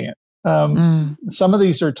demanding it. Some of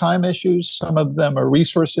these are time issues. Some of them are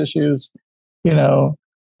resource issues. Some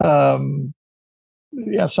of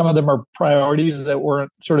them are priorities that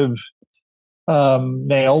weren't sort of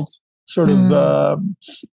nailed, sort of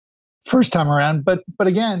first time around. But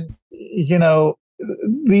again,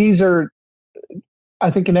 these are, I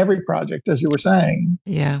think, in every project, as you were saying.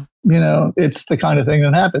 Yeah. It's the kind of thing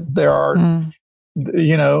that happens. There are,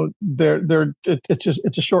 it's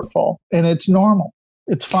a shortfall, and it's normal.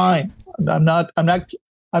 It's fine.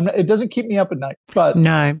 It doesn't keep me up at night, but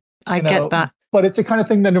no, I get that. But it's the kind of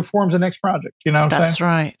thing that informs the next project, That's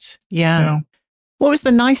right. Yeah. What was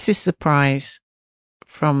the nicest surprise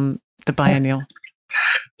from the biennial?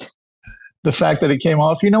 The fact that it came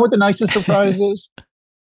off. You know what the nicest surprise is?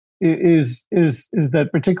 Is that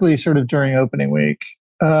particularly sort of during opening week,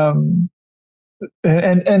 and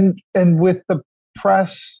with the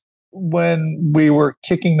press, when we were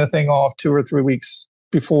kicking the thing off 2 or 3 weeks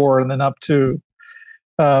before, and then up to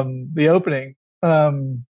the opening,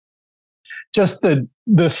 just the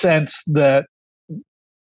sense that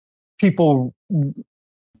people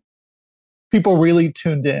really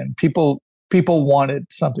tuned in. People wanted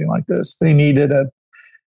something like this. I'm going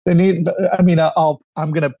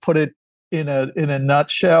to put it in a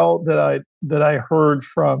nutshell that I heard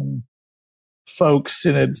from folks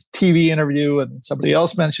in a TV interview, and somebody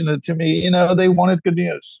else mentioned it to me. They wanted good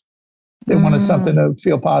news. They wanted something to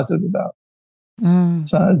feel positive about.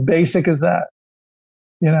 It's as basic as that,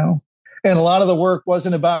 and a lot of the work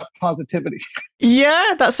wasn't about positivity.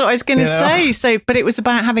 Yeah, that's what I was going to say. So, but it was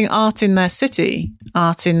about having art in their city,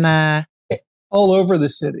 art in their, all over the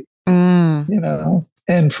city,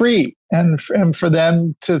 and free, and for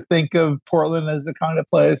them to think of Portland as the kind of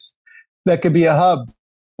place that could be a hub,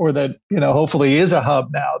 or that, hopefully is a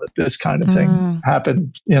hub now that this kind of thing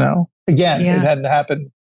happens. Again, it hadn't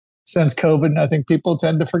happened since COVID, and I think people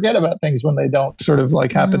tend to forget about things when they don't sort of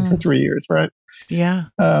like happen for 3 years, right? Yeah.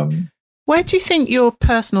 Where do you think your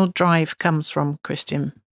personal drive comes from,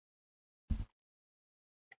 Christian?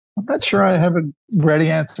 I'm not sure I have a ready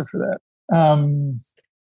answer for that.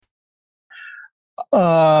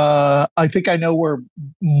 I think I know where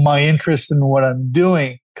my interest in what I'm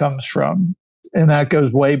doing comes from, and that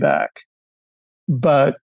goes way back.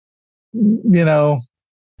 But,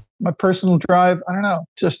 my personal drive, I don't know.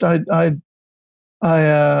 Just I'm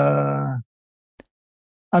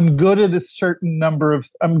good at a small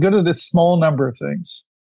number of things.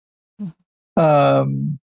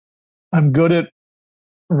 Um, I'm good at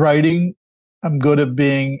writing. I'm good at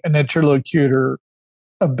being an interlocutor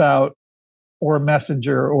about, or a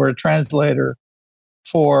messenger or a translator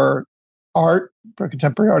for art, for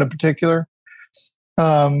contemporary art in particular.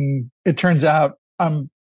 It turns out I'm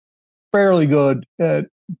fairly good at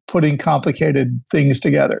putting complicated things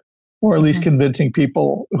together, or at least convincing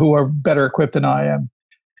people who are better equipped than I am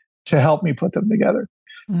to help me put them together.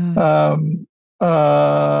 Um,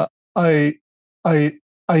 uh, I, I,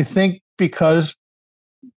 I think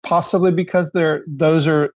possibly because those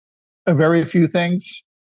are a very few things.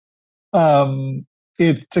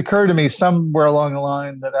 It's occurred to me somewhere along the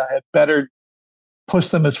line that I had better push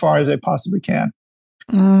them as far as I possibly can,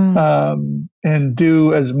 and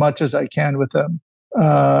do as much as I can with them.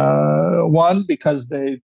 One, because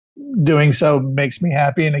doing so makes me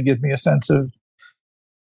happy and it gives me a sense of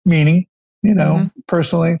meaning,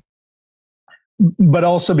 personally. But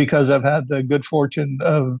also because I've had the good fortune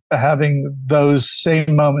of having those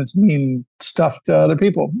same moments mean stuff to other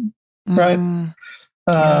people, right? And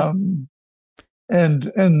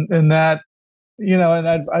that, and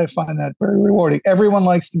I find that very rewarding. Everyone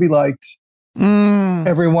likes to be liked.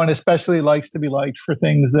 Everyone especially likes to be liked for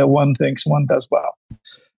things that one thinks one does well.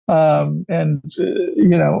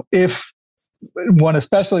 If one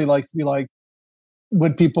especially likes to be liked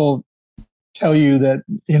when people tell you that,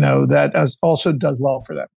 that also does well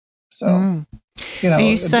for them. So,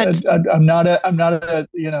 you said, I'm not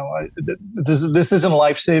this isn't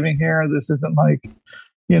life-saving here. This isn't like,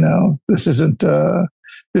 this isn't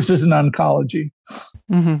oncology,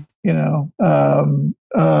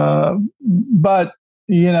 but,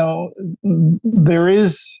 there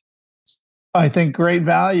is, I think, great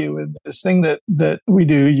value in this thing that we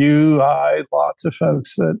do. You, I, lots of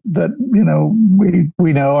folks that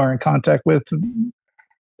we know are in contact with,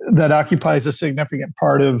 that occupies a significant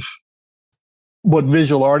part of what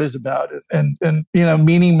visual art is about, and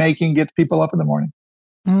meaning making gets people up in the morning.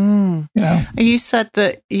 You said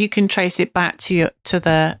that you can trace it back to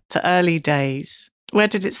early days. Where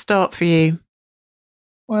did it start for you?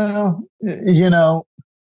 Well,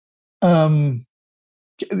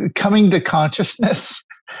 coming to consciousness,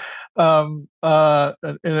 and I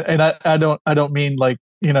don't mean like,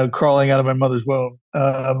 crawling out of my mother's womb,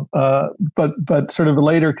 but sort of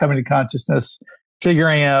later coming to consciousness,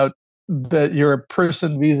 figuring out that you're a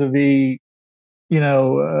person vis-a-vis,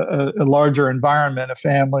 a larger environment, a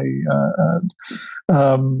family,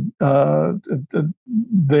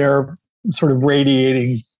 their sort of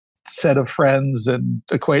radiating set of friends and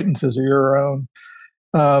acquaintances are your own.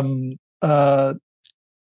 A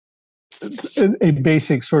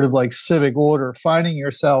basic sort of like civic order, finding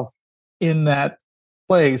yourself in that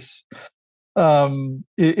place,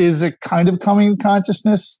 is a kind of coming to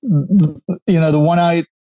consciousness. There's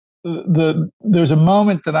a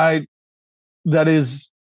moment that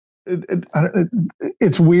is,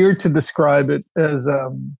 it's weird to describe it as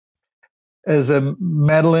a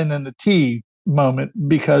Madeline and the tea moment,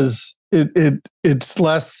 because it's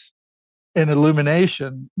less an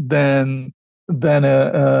illumination than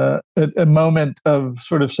a moment of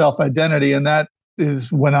sort of self-identity. And that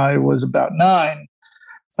is when I was about 9,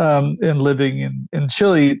 and living in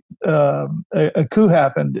Chile. A coup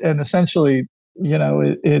happened, and essentially,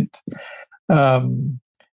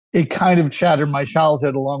 it kind of shattered my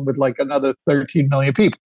childhood along with like another 13 million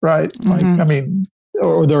people, right? Like, I mean,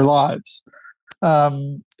 or their lives.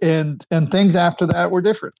 And things after that were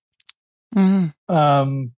different. And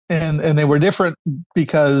they were different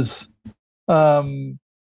because,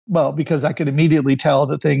 because I could immediately tell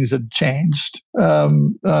that things had changed,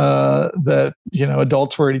 that,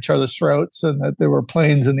 adults were at each other's throats, and that there were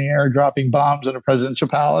planes in the air dropping bombs in a presidential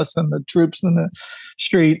palace, and the troops in the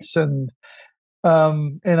streets. And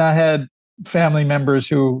I had family members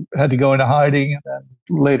who had to go into hiding, and then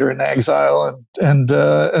later in exile. And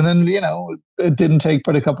then, it didn't take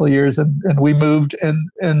but a couple of years, and we moved,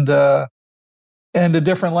 and a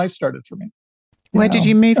different life started for me. Where did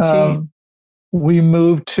you move to? We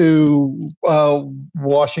moved to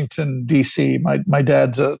Washington, D.C. My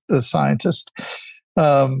dad's a scientist.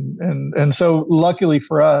 And so luckily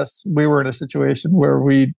for us, we were in a situation where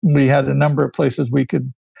we had a number of places we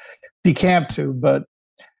could decamp to, but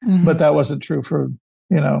that wasn't true for,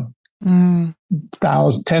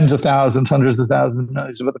 thousands, tens of thousands, hundreds of thousands,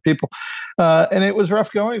 millions of other people. And it was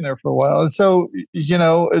rough going there for a while. And so,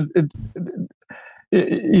 we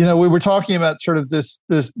were talking about sort of this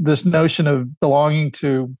notion of belonging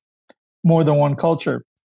to more than one culture.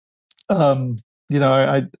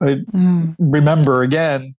 I remember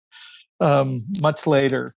again, much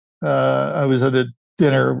later, I was at a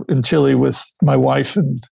dinner in Chile with my wife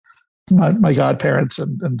and my godparents,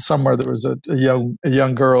 and somewhere there was a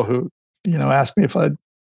young girl who, asked me if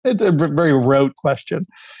it's a very rote question,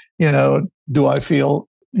 do I feel,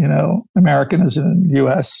 American as in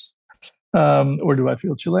U.S., or do I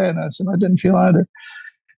feel Chilean as? And I didn't feel either.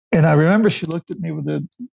 And I remember she looked at me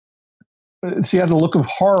she had a look of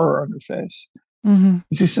horror on her face. Mm-hmm.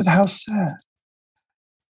 She said, "How sad."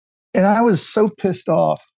 And I was so pissed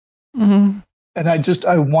off. Mm-hmm. And I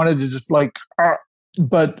wanted to just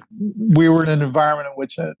but we were in an environment in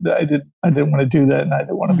which I didn't want to do that, and I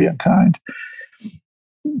didn't want to be unkind.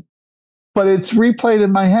 But it's replayed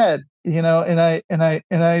in my head, and I've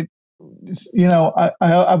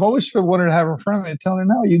always sort of wanted to have her in front of me and tell her,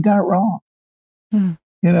 "No, you got it wrong." Mm.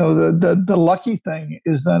 The lucky thing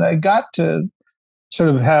is that I got to sort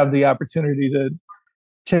of have the opportunity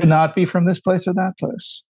to not be from this place or that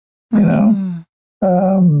place, to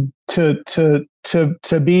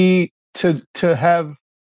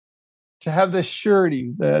have this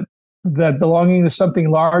surety that belonging to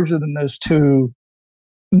something larger than those two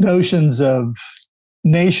notions of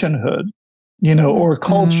nationhood, or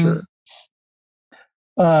culture,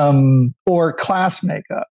 or class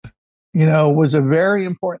makeup, was a very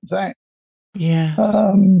important thing. Yeah.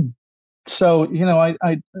 So, I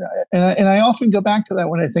often go back to that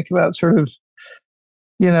when I think about sort of,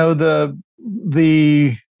 the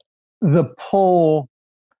pull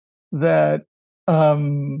that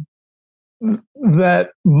that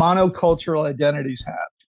monocultural identities have,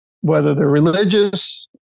 whether they're religious,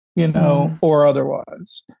 or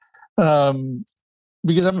otherwise.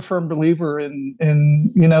 Because I'm a firm believer in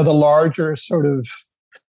the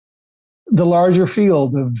larger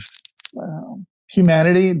field of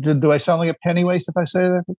humanity. Do I sound like a penny waste if I say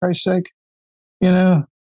that, for Christ's sake?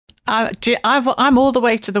 I'm all the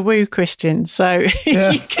way to the woo, Christian. So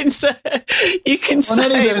yeah. you can say that.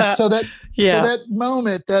 So that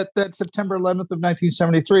moment, that September 11th of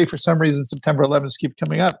 1973, for some reason, September 11th keep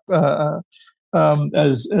coming up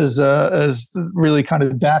as really kind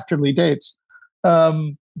of dastardly dates.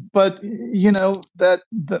 But that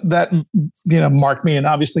marked me in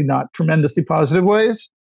obviously not tremendously positive ways.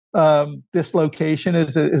 Dislocation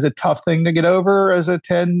is a tough thing to get over as a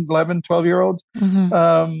 10, 11, 12-year-old. Mm-hmm.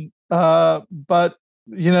 But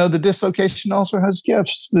the dislocation also has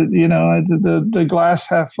gifts. The glass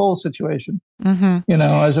half full situation. Mm-hmm.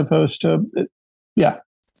 As opposed to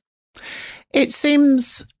It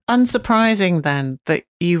seems unsurprising then that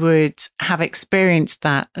you would have experienced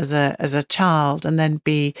that as a child, and then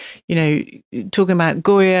be, talking about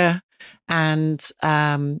Goya and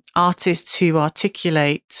artists who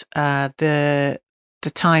articulate the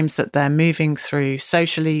times that they're moving through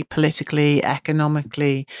socially, politically,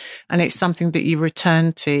 economically, and it's something that you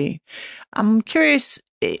return to. I'm curious,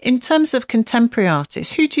 in terms of contemporary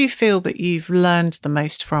artists, who do you feel that you've learned the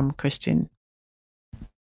most from, Christian?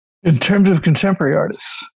 In terms of contemporary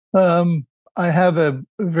artists, I have a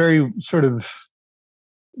very sort of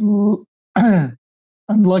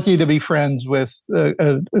I'm lucky to be friends with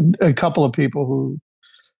a couple of people who,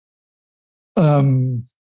 who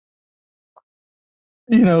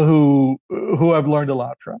I've learned a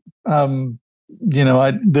lot from.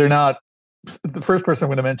 They're not, the first person I'm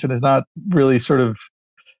going to mention is not really sort of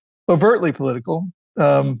overtly political,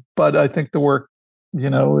 but I think the work,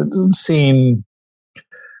 seen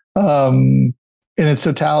in its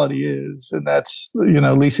totality is, and that's,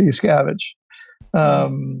 Lisa Yuskavage,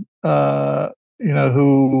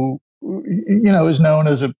 who, is known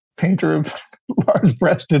as a painter of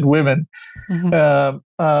large-breasted women. Mm-hmm.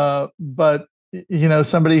 But,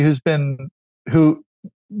 somebody who,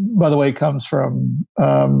 by the way, comes from,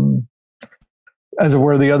 as it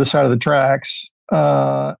were, the other side of the tracks.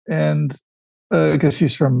 And because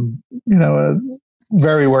he's from, a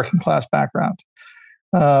very working class background.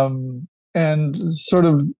 And sort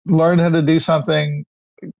of learned how to do something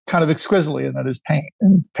kind of exquisitely, and that is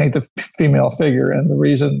paint the female figure. And the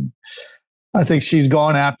reason I think she's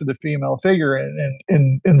gone after the female figure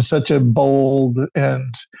in such a bold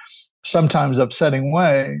and sometimes upsetting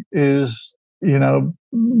way is,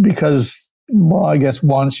 because, well, I guess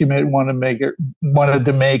one, she wanted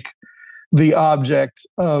to make the object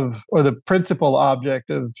of, or the principal object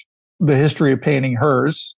of the history of painting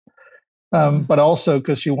hers. But also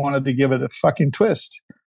because she wanted to give it a fucking twist,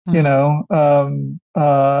 and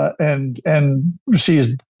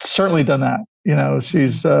she's certainly done that.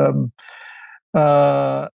 She's, I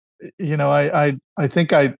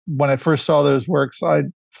think when I first saw those works, I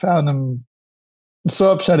found them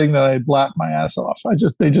so upsetting that I laughed my ass off.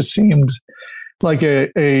 They just seemed like a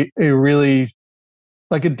really,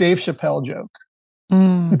 like a Dave Chappelle joke,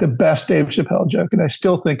 like the best Dave Chappelle joke, and I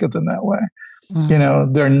still think of them that way.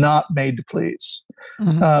 They're not made to please.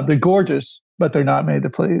 They're gorgeous, but they're not made to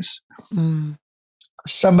please.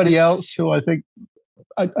 Somebody else who I think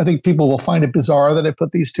people will find it bizarre that I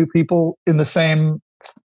put these two people in the same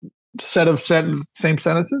same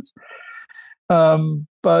sentences.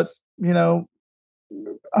 But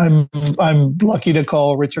I'm lucky to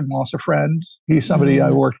call Richard Moss a friend. He's somebody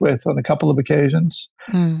I worked with on a couple of occasions.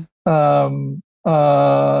 We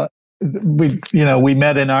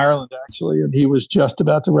met in Ireland actually, and he was just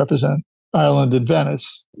about to represent Ireland in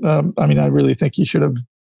Venice. I really think he should have,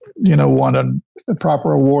 won a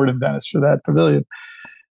proper award in Venice for that pavilion.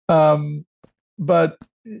 But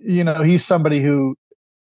he's somebody who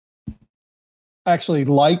actually,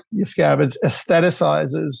 like Yuskavage,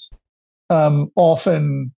 aestheticizes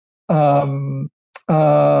often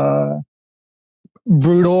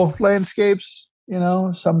brutal landscapes,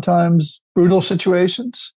 sometimes brutal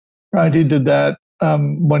situations. Right? He did that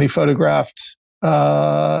when he photographed,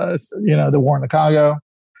 the war in the Congo,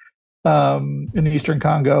 in Eastern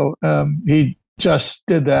Congo. He just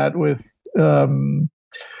did that with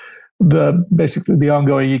basically the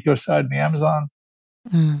ongoing ecocide in the Amazon.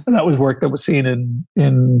 And that was work that was seen in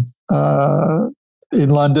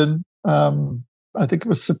London. I think it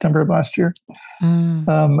was September of last year. At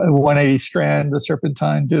 180 Strand, the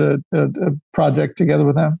Serpentine did a project together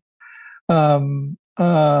with them.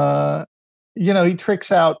 He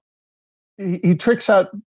tricks out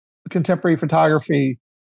contemporary photography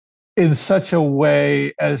in such a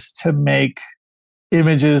way as to make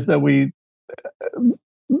images that we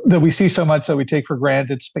see so much that we take for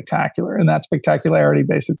granted spectacular. And that spectacularity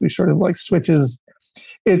basically sort of like switches,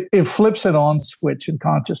 it flips an on switch in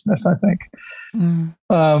consciousness, I think,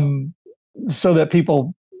 so that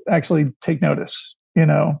people actually take notice,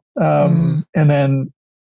 and then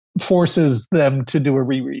forces them to do a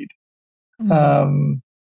reread.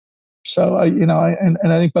 So I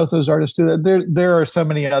think both those artists do that. There are so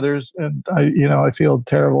many others, and I feel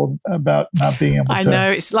terrible about not being able to. I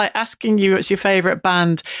know, it's like asking you what's your favorite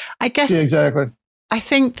band. I guess. Yeah, exactly. I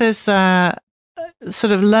think there's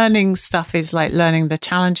sort of learning stuff is like learning the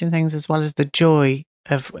challenging things as well as the joy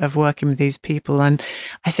of working with these people. And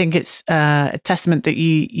I think it's a testament that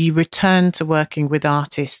you return to working with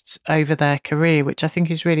artists over their career, which I think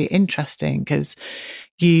is really interesting because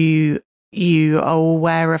you are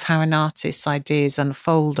aware of how an artist's ideas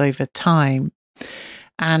unfold over time.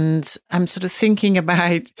 And I'm sort of thinking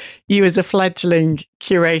about you as a fledgling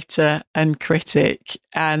curator and critic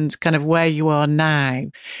and kind of where you are now.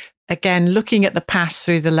 Again, looking at the past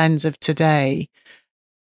through the lens of today,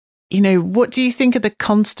 what do you think are the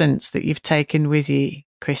constants that you've taken with you,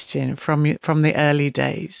 Christian, from the early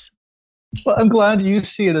days? Well, I'm glad you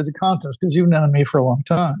see it as a constant because you've known me for a long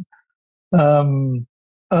time.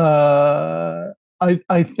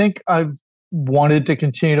 I think I've wanted to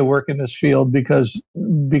continue to work in this field because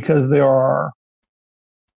there are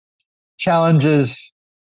challenges,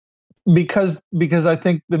 because I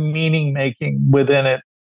think the meaning making within it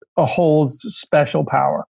holds special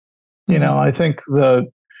power. I think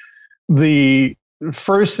the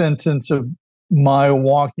first instance of my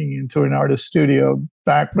walking into an artist studio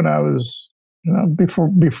back when I was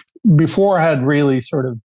before I had really sort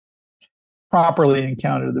of properly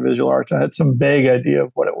encountered the visual arts, I had some vague idea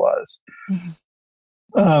of what it was.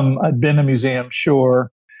 I'd been to museums,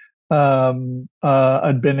 sure.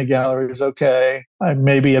 I'd been to galleries, okay. I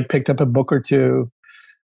maybe had picked up a book or two.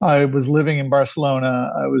 I was living in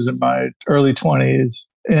Barcelona. I was in my early 20s.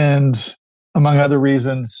 And among other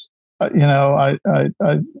reasons, I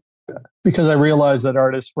because I realized that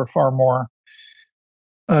artists were far more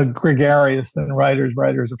gregarious than writers.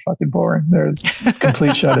 Writers are fucking boring. They're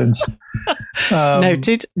complete shut-ins.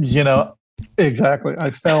 Noted. Exactly. I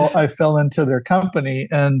fell into their company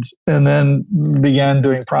and then began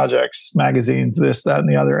doing projects, magazines, this, that, and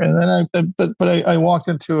the other. And then I walked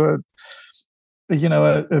into a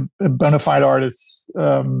bona fide artist's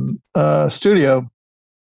studio,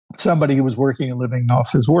 somebody who was working and living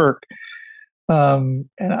off his work. And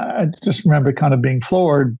I just remember kind of being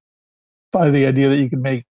floored by the idea that you could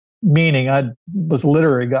make meaning. I was a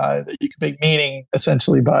literary guy, that you could make meaning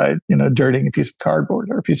essentially by, dirtying a piece of cardboard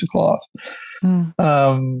or a piece of cloth.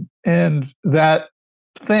 And that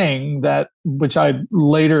thing which I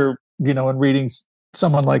later, in reading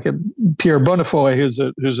someone like Pierre Bonnefoy, who's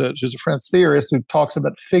a French theorist who talks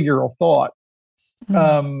about figural thought.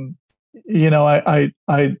 I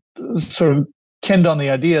sort of kenned on the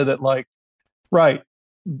idea that right,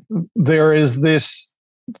 there is this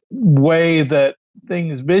way that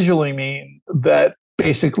things visually mean that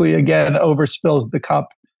basically, again, overspills the cup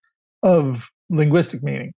of linguistic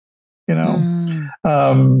meaning.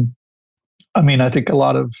 I mean, I think a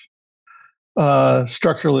lot of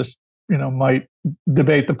structuralists, might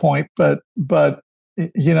debate the point, but I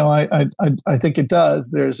think it does.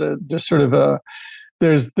 There's an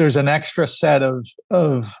extra set of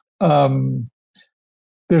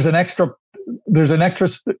there's a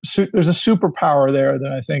superpower there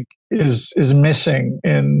that I think is missing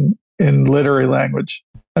in literary language.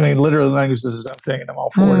 I mean, literary language is its own thing, and I'm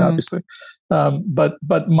all for it, obviously.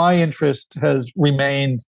 But my interest has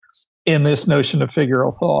remained in this notion of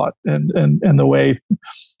figural thought and the way,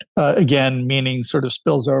 again, meaning sort of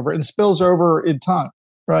spills over in tongue,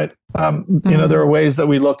 right? There are ways that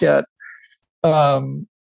we look at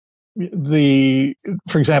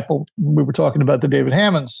for example, we were talking about the David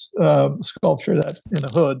Hammond's sculpture that in the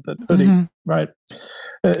hood, that hoodie, right?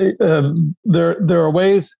 There are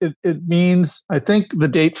ways it means. I think the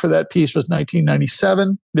date for that piece was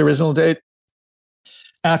 1997, the original date,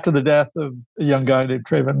 after the death of a young guy named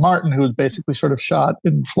Trayvon Martin, who was basically sort of shot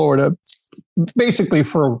in Florida, basically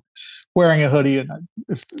for wearing a hoodie. And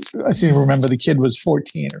I seem to remember the kid was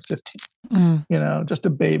 14 or 15, just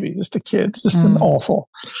a baby, just a kid, just an awful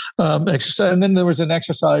exercise. And then there was an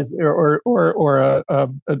exercise or a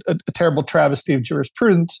terrible travesty of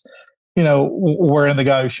jurisprudence, wherein the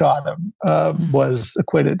guy who shot him was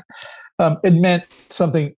acquitted. It meant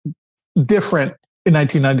something different in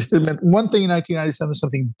 1997. It meant one thing in 1997,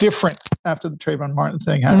 something different after the Trayvon Martin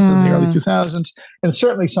thing happened in the early 2000s, and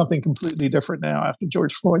certainly something completely different now after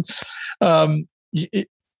George Floyd.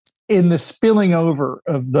 In the spilling over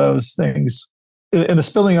of those things, in the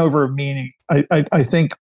spilling over of meaning, I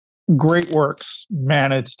think great works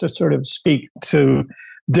manage to sort of speak to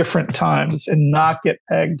different times and not get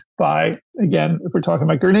pegged by, again, if we're talking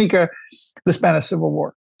about Guernica, the Spanish Civil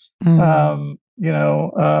War.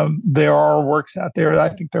 There are works out there. I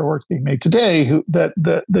think there are works being made today that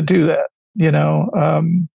do that.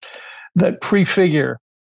 That prefigure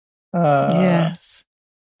yes,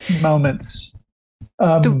 moments.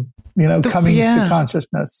 Comings to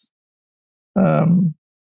consciousness. The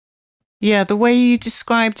way you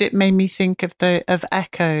described it made me think of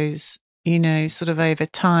echoes. Sort of over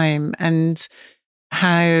time, and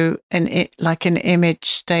how an image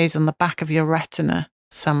stays on the back of your retina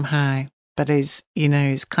somehow, but is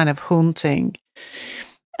kind of haunting.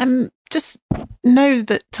 Just know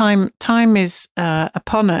that time is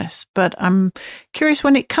upon us, but I'm curious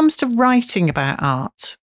when it comes to writing about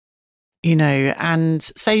art, and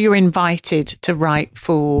say you're invited to write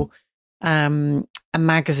for a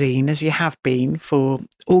magazine, as you have been for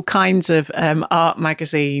all kinds of art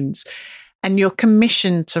magazines, and you're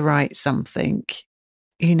commissioned to write something,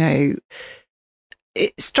 it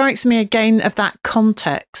strikes me again of that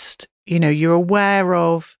context. You're aware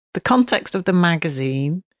of the context of the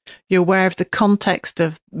magazine, you're aware of the context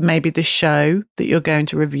of maybe the show that you're going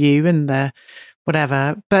to review and the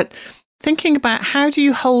whatever, but thinking about how do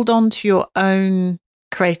you hold on to your own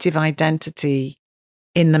creative identity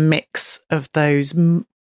in the mix of those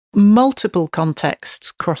multiple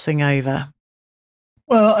contexts crossing over?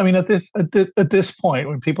 Well, I mean, at this point,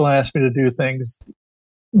 when people ask me to do things,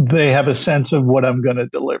 they have a sense of what I'm going to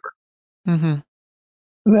deliver.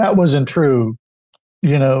 That wasn't true,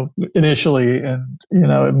 initially, and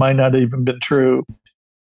it might not have even been true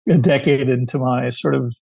a decade into my sort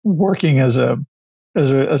of working as a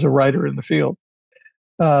writer in the field.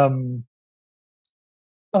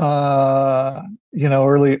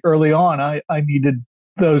 Early on, I needed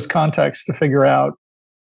those contexts to figure out,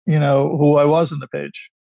 who I was on the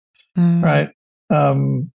page, right?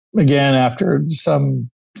 Again, after some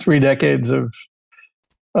 3 decades of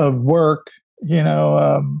work,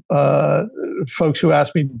 folks who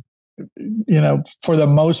ask me, for the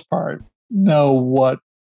most part, know what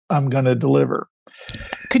I'm going to deliver.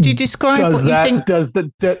 Could you describe does what that, you think?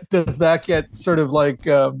 Does that get sort of like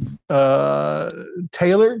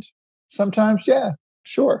tailored sometimes? Yeah,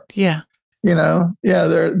 sure. Yeah. There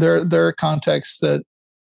are contexts that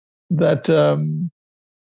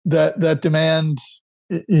demand,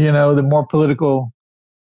 the more political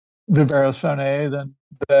Viveros-Fauné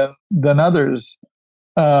than others.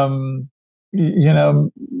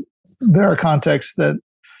 There are contexts that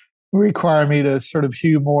require me to sort of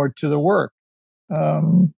hew more to the work,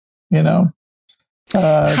 to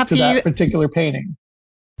that particular painting.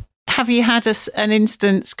 Have you had an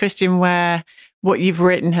instance, Christian, where what you've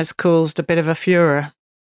written has caused a bit of a furor?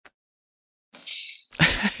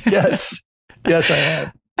 Yes, I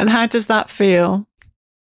have. And how does that feel?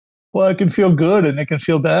 Well, it can feel good and it can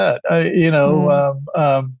feel bad.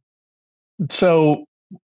 So,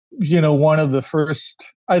 one of the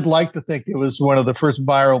first, I'd like to think it was one of the first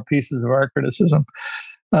viral pieces of art criticism.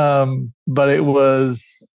 But it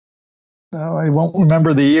was no, I won't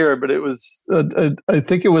remember the year, but it was. I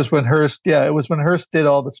think it was when Hearst. Yeah, it was when Hearst did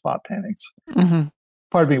all the spot paintings. Mm-hmm.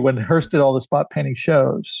 Pardon me, when Hearst did all the spot painting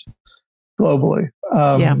shows globally.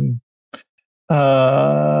 Yeah.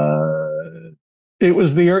 It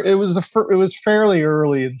was fairly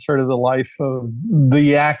early in sort of the life of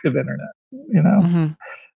the active internet.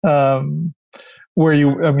 Um, where you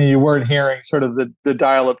weren't hearing sort of the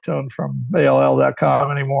dial-up tone from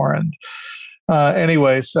AOL.com anymore. And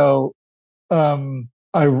anyway, so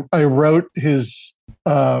I wrote his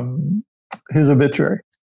obituary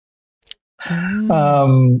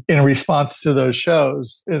in response to those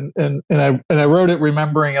shows, and I wrote it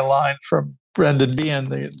remembering a line from Brendan Behan,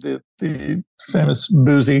 the famous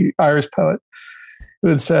boozy Irish poet, who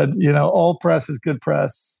had said, all press is good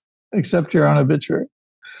press except your own obituary.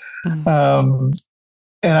 And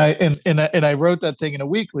I wrote that thing in a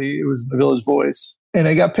weekly. It was in the Village Voice, and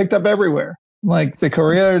it got picked up everywhere. Like the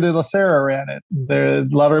Corriere de la Sera ran it, the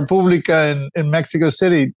La República in Mexico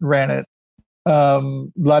City ran it,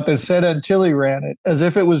 La Tercera in Chile ran it, as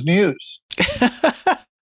if it was news,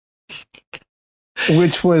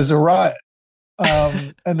 which was a riot.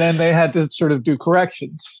 And then they had to sort of do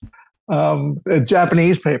corrections. A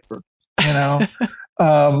Japanese paper,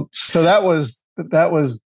 so that was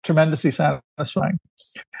tremendously satisfying.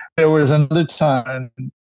 There was another time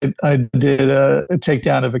I did a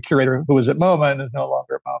takedown of a curator who was at MoMA and is no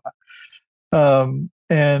longer at MoMA.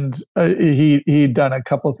 And he'd done a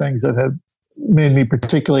couple of things that had made me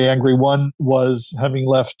particularly angry. One was having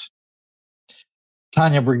left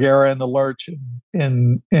Tanya Bruguera in the lurch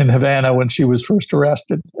in Havana when she was first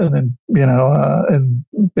arrested, and then and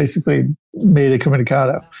basically made a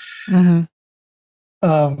comunicado. Mm-hmm.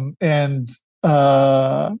 And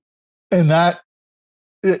that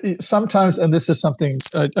sometimes, and this is something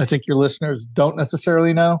I think your listeners don't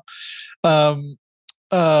necessarily know,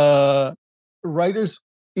 writers,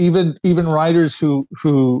 even writers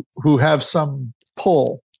who have some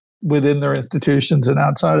pull within their institutions and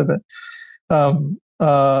outside of it,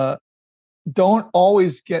 don't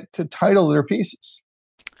always get to title their pieces.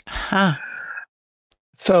 Huh.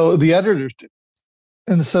 So the editors do.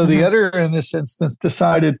 And so the editor in this instance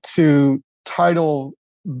decided to title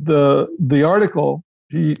the article.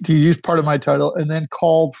 He used part of my title and then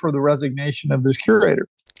called for the resignation of this curator.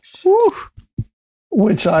 Woo.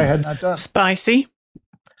 Which I had not done. Spicy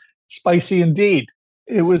indeed.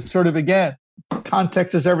 It was sort of, again,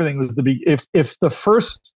 context is everything. Was if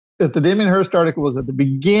the Damien Hirst article was at the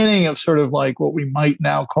beginning of sort of like what we might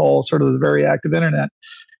now call sort of the very active internet,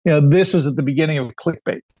 this was at the beginning of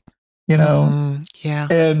clickbait. Yeah.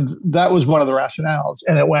 And that was one of the rationales,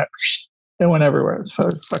 and it went everywhere. It's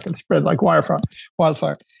fucking spread like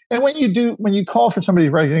wildfire. And when you call for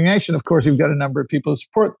somebody's resignation, of course, you've got a number of people who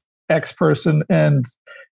support X person, and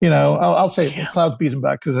I'll say Klaus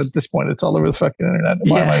Biesenbach, because at this point it's all over the fucking internet.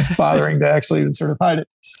 Why am I bothering to actually even sort of hide it?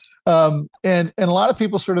 And a lot of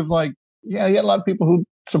people sort of like, he had a lot of people who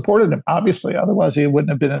supported him, obviously, otherwise he wouldn't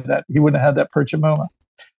have been in that. He wouldn't have had that perch moment.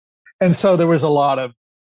 And so there was a lot of,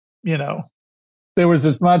 there was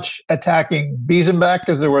as much attacking Biesenbach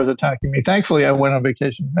as there was attacking me. Thankfully, I went on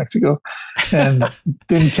vacation to Mexico and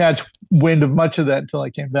didn't catch wind of much of that until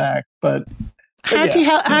I came back. But how do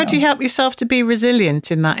you help yourself to be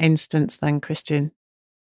resilient in that instance, then, Christian?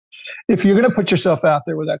 If you're going to put yourself out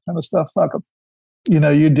there with that kind of stuff, fuck them.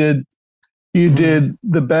 You did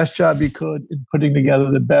the best job you could in putting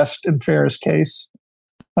together the best and fairest case.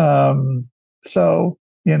 So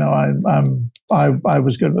I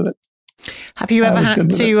was good with it. Have you ever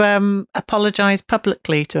had to apologize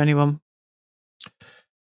publicly to anyone?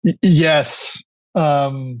 Yes.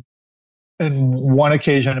 And one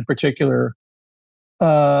occasion in particular,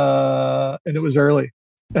 and it was early.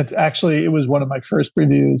 It was one of my first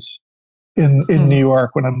reviews in New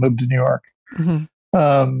York when I moved to New York. Mm-hmm.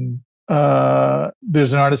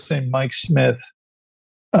 There's an artist named Mike Smith,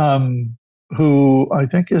 who I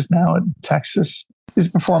think is now in Texas. He's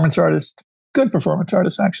a performance artist, good performance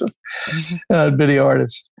artist, actually, video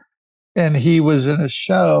artist. And he was in a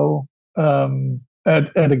show at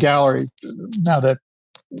a gallery. Now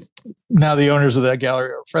the owners of that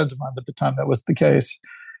gallery are friends of mine, but at the time that was the case.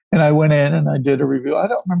 And I went in and I did a review. I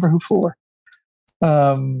don't remember who for.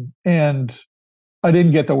 And I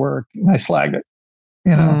didn't get the work, and I slagged it,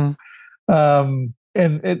 and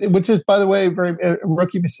which is, by the way, a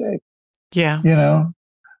rookie mistake. Yeah.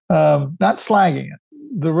 Not slagging it.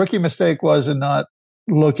 The rookie mistake was in not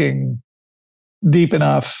looking deep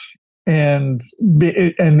enough and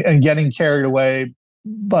getting carried away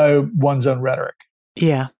by one's own rhetoric.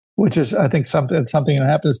 Yeah. Which is, I think, something that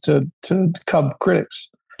happens to cub critics.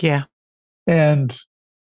 Yeah. And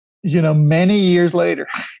many years later,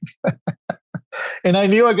 and I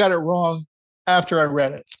knew I got it wrong after I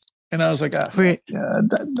read it, and I was like,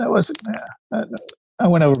 that wasn't. I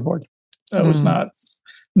went overboard. That was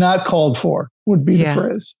not called for. Would be the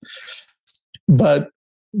phrase. But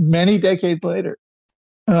many decades later,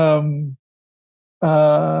 I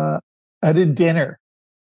did dinner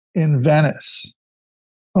in Venice,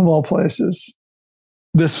 of all places.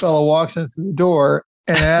 This fellow walks into the door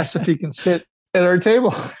and asks if he can sit at our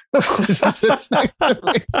table. Of course, he sits next to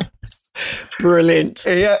me. Brilliant.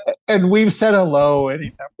 Yeah, and we've said hello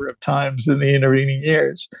any number of times in the intervening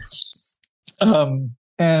years. And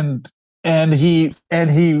he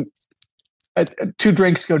two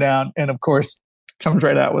drinks go down, and of course comes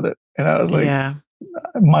right out with it. And I was like,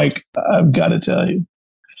 Mike, I've got to tell you,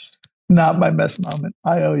 not my best moment.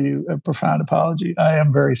 I owe you a profound apology. I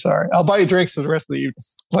am very sorry. I'll buy you drinks for the rest of the evening,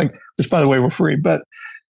 which by the way, were free. But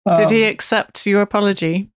did he accept your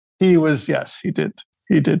apology? Yes, he did.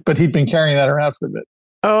 He did. But he'd been carrying that around for a bit.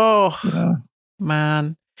 Oh,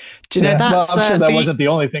 man. Do you know that's? Well, I'm sure that wasn't the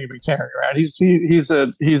only thing he'd been carrying around. He's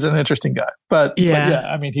an interesting guy. But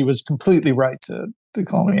I mean, he was completely right to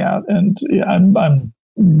call me out, and I'm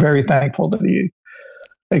very thankful that he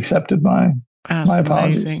accepted my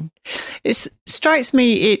apologies. Amazing. It strikes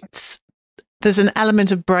me there's an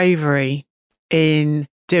element of bravery in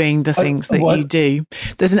doing the things that you do.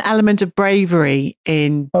 There's an element of bravery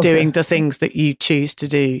in doing the things that you choose to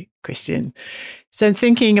do, Christian. So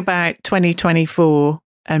thinking about 2024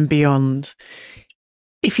 and beyond,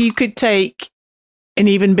 if you could take an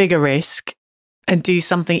even bigger risk and do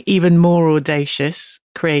something even more audacious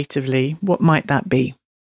creatively, what might that be?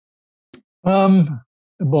 A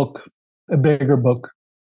book, a bigger book.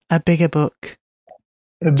 A bigger book.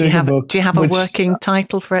 Do you have a working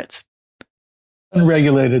title for it?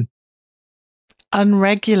 Unregulated.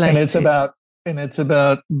 Unregulated. And it's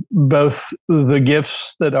about both the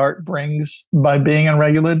gifts that art brings by being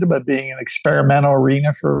unregulated, by being an experimental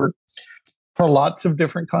arena for lots of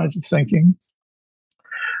different kinds of thinking.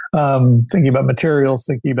 Thinking about materials,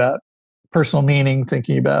 thinking about personal meaning,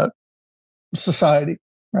 thinking about society,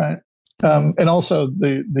 right? And also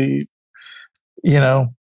the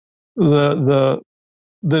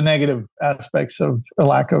negative aspects of a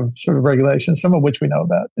lack of sort of regulation, some of which we know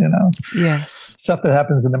about, yes, stuff that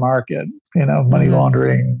happens in the market, money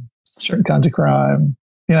laundering, certain kinds of crime,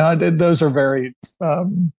 those are very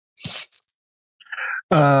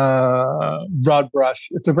broad brush.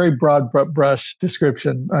 It's a very broad brush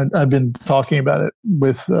description. I've been talking about it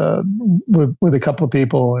with a couple of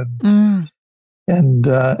people and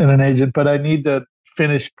an agent, but I need to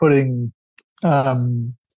finish putting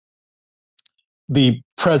the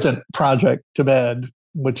present project to bed,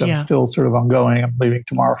 which I'm still sort of ongoing. I'm leaving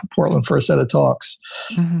tomorrow for Portland for a set of talks,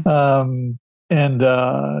 and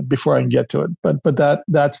before I can get to it. But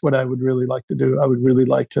that's what I would really like to do. I would really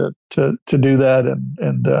like to do that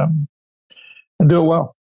and do it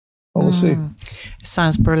well. But we'll see. It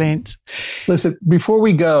sounds brilliant. Listen, before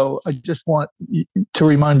we go, I just want to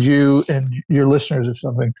remind you and your listeners of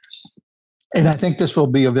something, and I think this will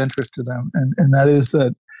be of interest to them, and that is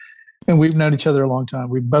that. And we've known each other a long time.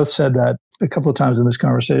 We've both said that a couple of times in this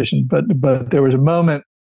conversation. But there was a moment,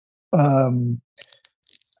 I don't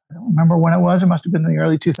remember when it was. It must have been in the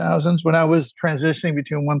early 2000s when I was transitioning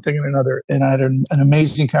between one thing and another. And I had an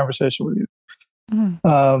amazing conversation with you.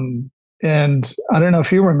 And I don't know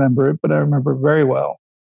if you remember it, but I remember it very well.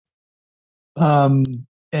 And,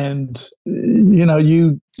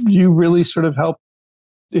 you really sort of helped.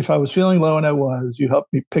 If I was feeling low, and I was, you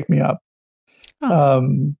helped me pick me up.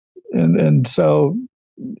 And so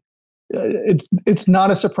it's not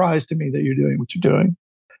a surprise to me that you're doing what you're doing.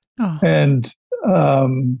 And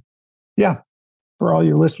for all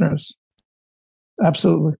your listeners,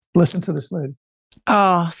 absolutely listen to this lady.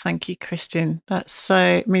 Oh, thank you, Christian.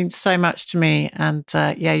 It means so much to me. And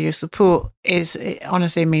your support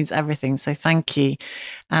honestly means everything. So thank you.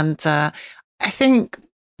 And I think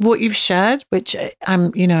what you've shared, which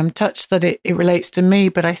I'm touched that it relates to me,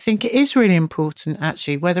 but I think it is really important,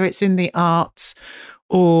 actually, whether it's in the arts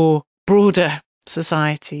or broader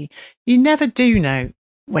society. You never do know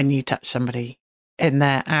when you touch somebody in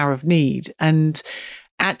their hour of need. And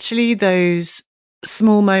actually those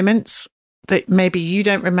small moments that maybe you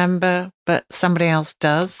don't remember, but somebody else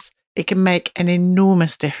does, it can make an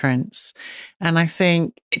enormous difference. And I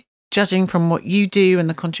think judging from what you do and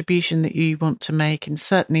the contribution that you want to make, and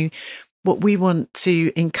certainly what we want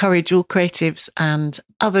to encourage all creatives and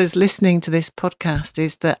others listening to this podcast,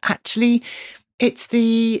 is that actually it's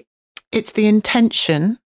the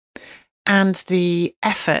intention and the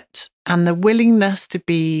effort and the willingness to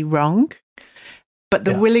be wrong but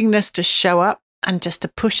the willingness to show up and just to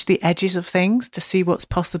push the edges of things, to see what's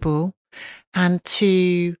possible, and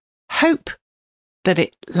to hope that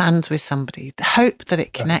it lands with somebody, hope that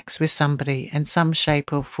it connects with somebody in some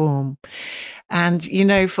shape or form. And, you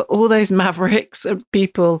know, for all those mavericks of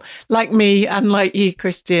people like me and like you,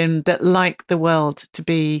 Christian, that like the world to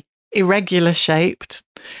be irregular shaped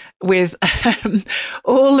with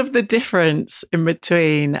all of the difference in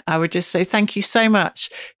between, I would just say thank you so much,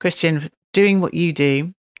 Christian, for doing what you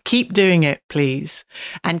do. Keep doing it, please,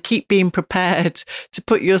 and keep being prepared to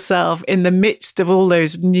put yourself in the midst of all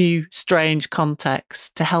those new, strange contexts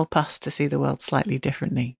to help us to see the world slightly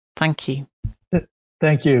differently. Thank you.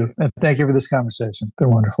 Thank you. And thank you for this conversation. It's been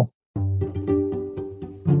wonderful.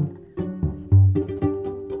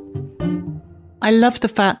 I love the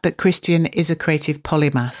fact that Christian is a creative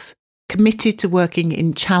polymath, committed to working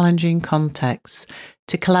in challenging contexts,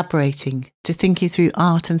 to collaborating, to thinking through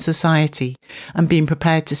art and society, and being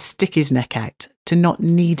prepared to stick his neck out, to not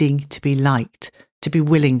needing to be liked, to be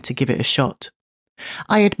willing to give it a shot.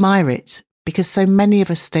 I admire it because so many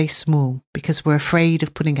of us stay small because we're afraid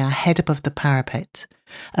of putting our head above the parapet,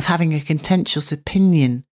 of having a contentious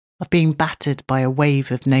opinion, of being battered by a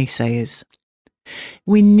wave of naysayers.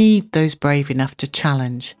 We need those brave enough to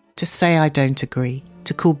challenge, to say I don't agree,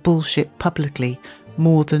 to call bullshit publicly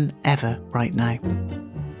more than ever right now.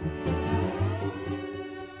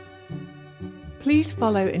 Please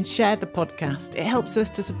follow and share the podcast. It helps us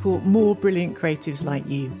to support more brilliant creatives like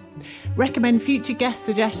you. Recommend future guest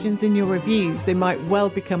suggestions in your reviews. They might well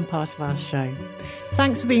become part of our show.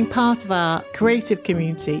 Thanks for being part of our creative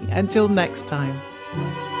community. Until next time.